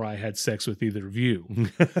gay before I had sex with either of you."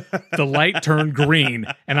 The light turned green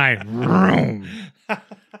and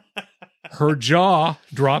her jaw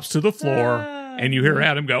drops to the floor and you hear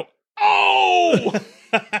Adam go, "Oh!"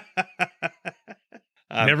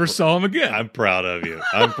 Never saw him again. I'm proud of you.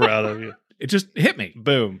 I'm proud of you. It just hit me.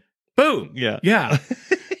 Boom. Boom. Yeah. Yeah.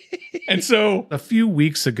 And so a few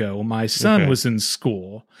weeks ago, my son was in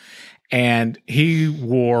school and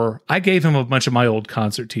I gave him a bunch of my old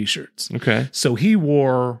concert t-shirts. Okay. So he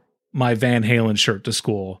wore my Van Halen shirt to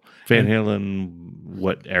school. Van Halen,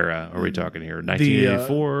 what era are we talking here?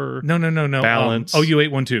 1984? No. Balance?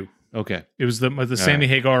 OU812. Okay. It was the Sammy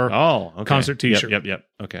Hagar concert t-shirt. Yep.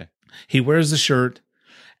 Okay. He wears the shirt,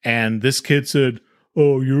 and this kid said,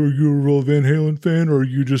 "Oh, you're a real Van Halen fan, or are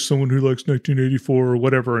you just someone who likes 1984 or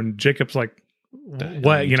whatever?" And Jacob's like,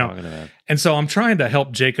 "What?" And so I'm trying to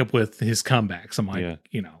help Jacob with his comebacks. I'm like,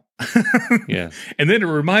 Yeah. And then it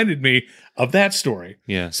reminded me of that story.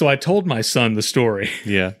 Yeah. So I told my son the story.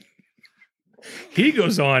 Yeah. He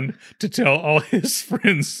goes on to tell all his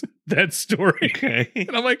friends that story. Okay.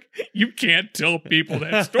 And I'm like, you can't tell people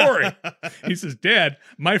that story. He says, Dad,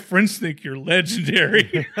 my friends think you're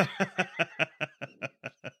legendary.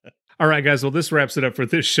 All right, guys. Well, this wraps it up for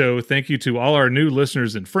this show. Thank you to all our new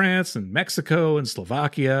listeners in France and Mexico and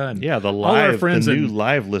Slovakia. And all our friends the new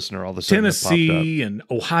live listener all of a sudden Tennessee and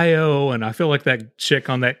Ohio. And I feel like that chick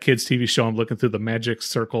on that kids' TV show. I'm looking through the magic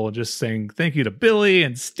circle and just saying thank you to Billy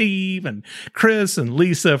and Steve and Chris and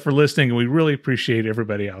Lisa for listening. And we really appreciate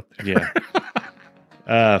everybody out there.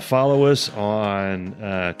 Yeah. Follow us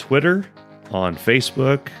on Twitter, on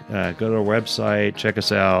Facebook. Go to our website. Check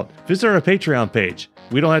us out. Visit our Patreon page.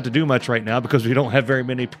 We don't have to do much right now because we don't have very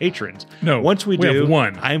many patrons. No. Once we do, have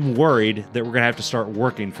one. I'm worried that we're going to have to start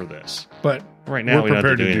working for this. But right now, we're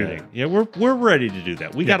prepared to do anything. Yeah, we're ready to do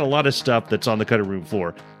that. We got a lot of stuff that's on the cutting room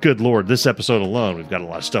floor. Good Lord, this episode alone, we've got a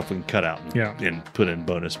lot of stuff we can cut out and put in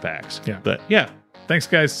bonus packs. Yeah. But thanks,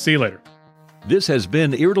 guys. See you later. This has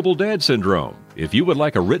been Irritable Dad Syndrome. If you would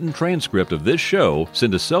like a written transcript of this show,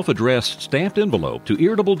 send a self-addressed stamped envelope to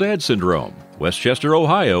Irritable Dad Syndrome, Westchester,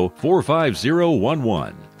 Ohio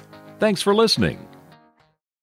 45011. Thanks for listening.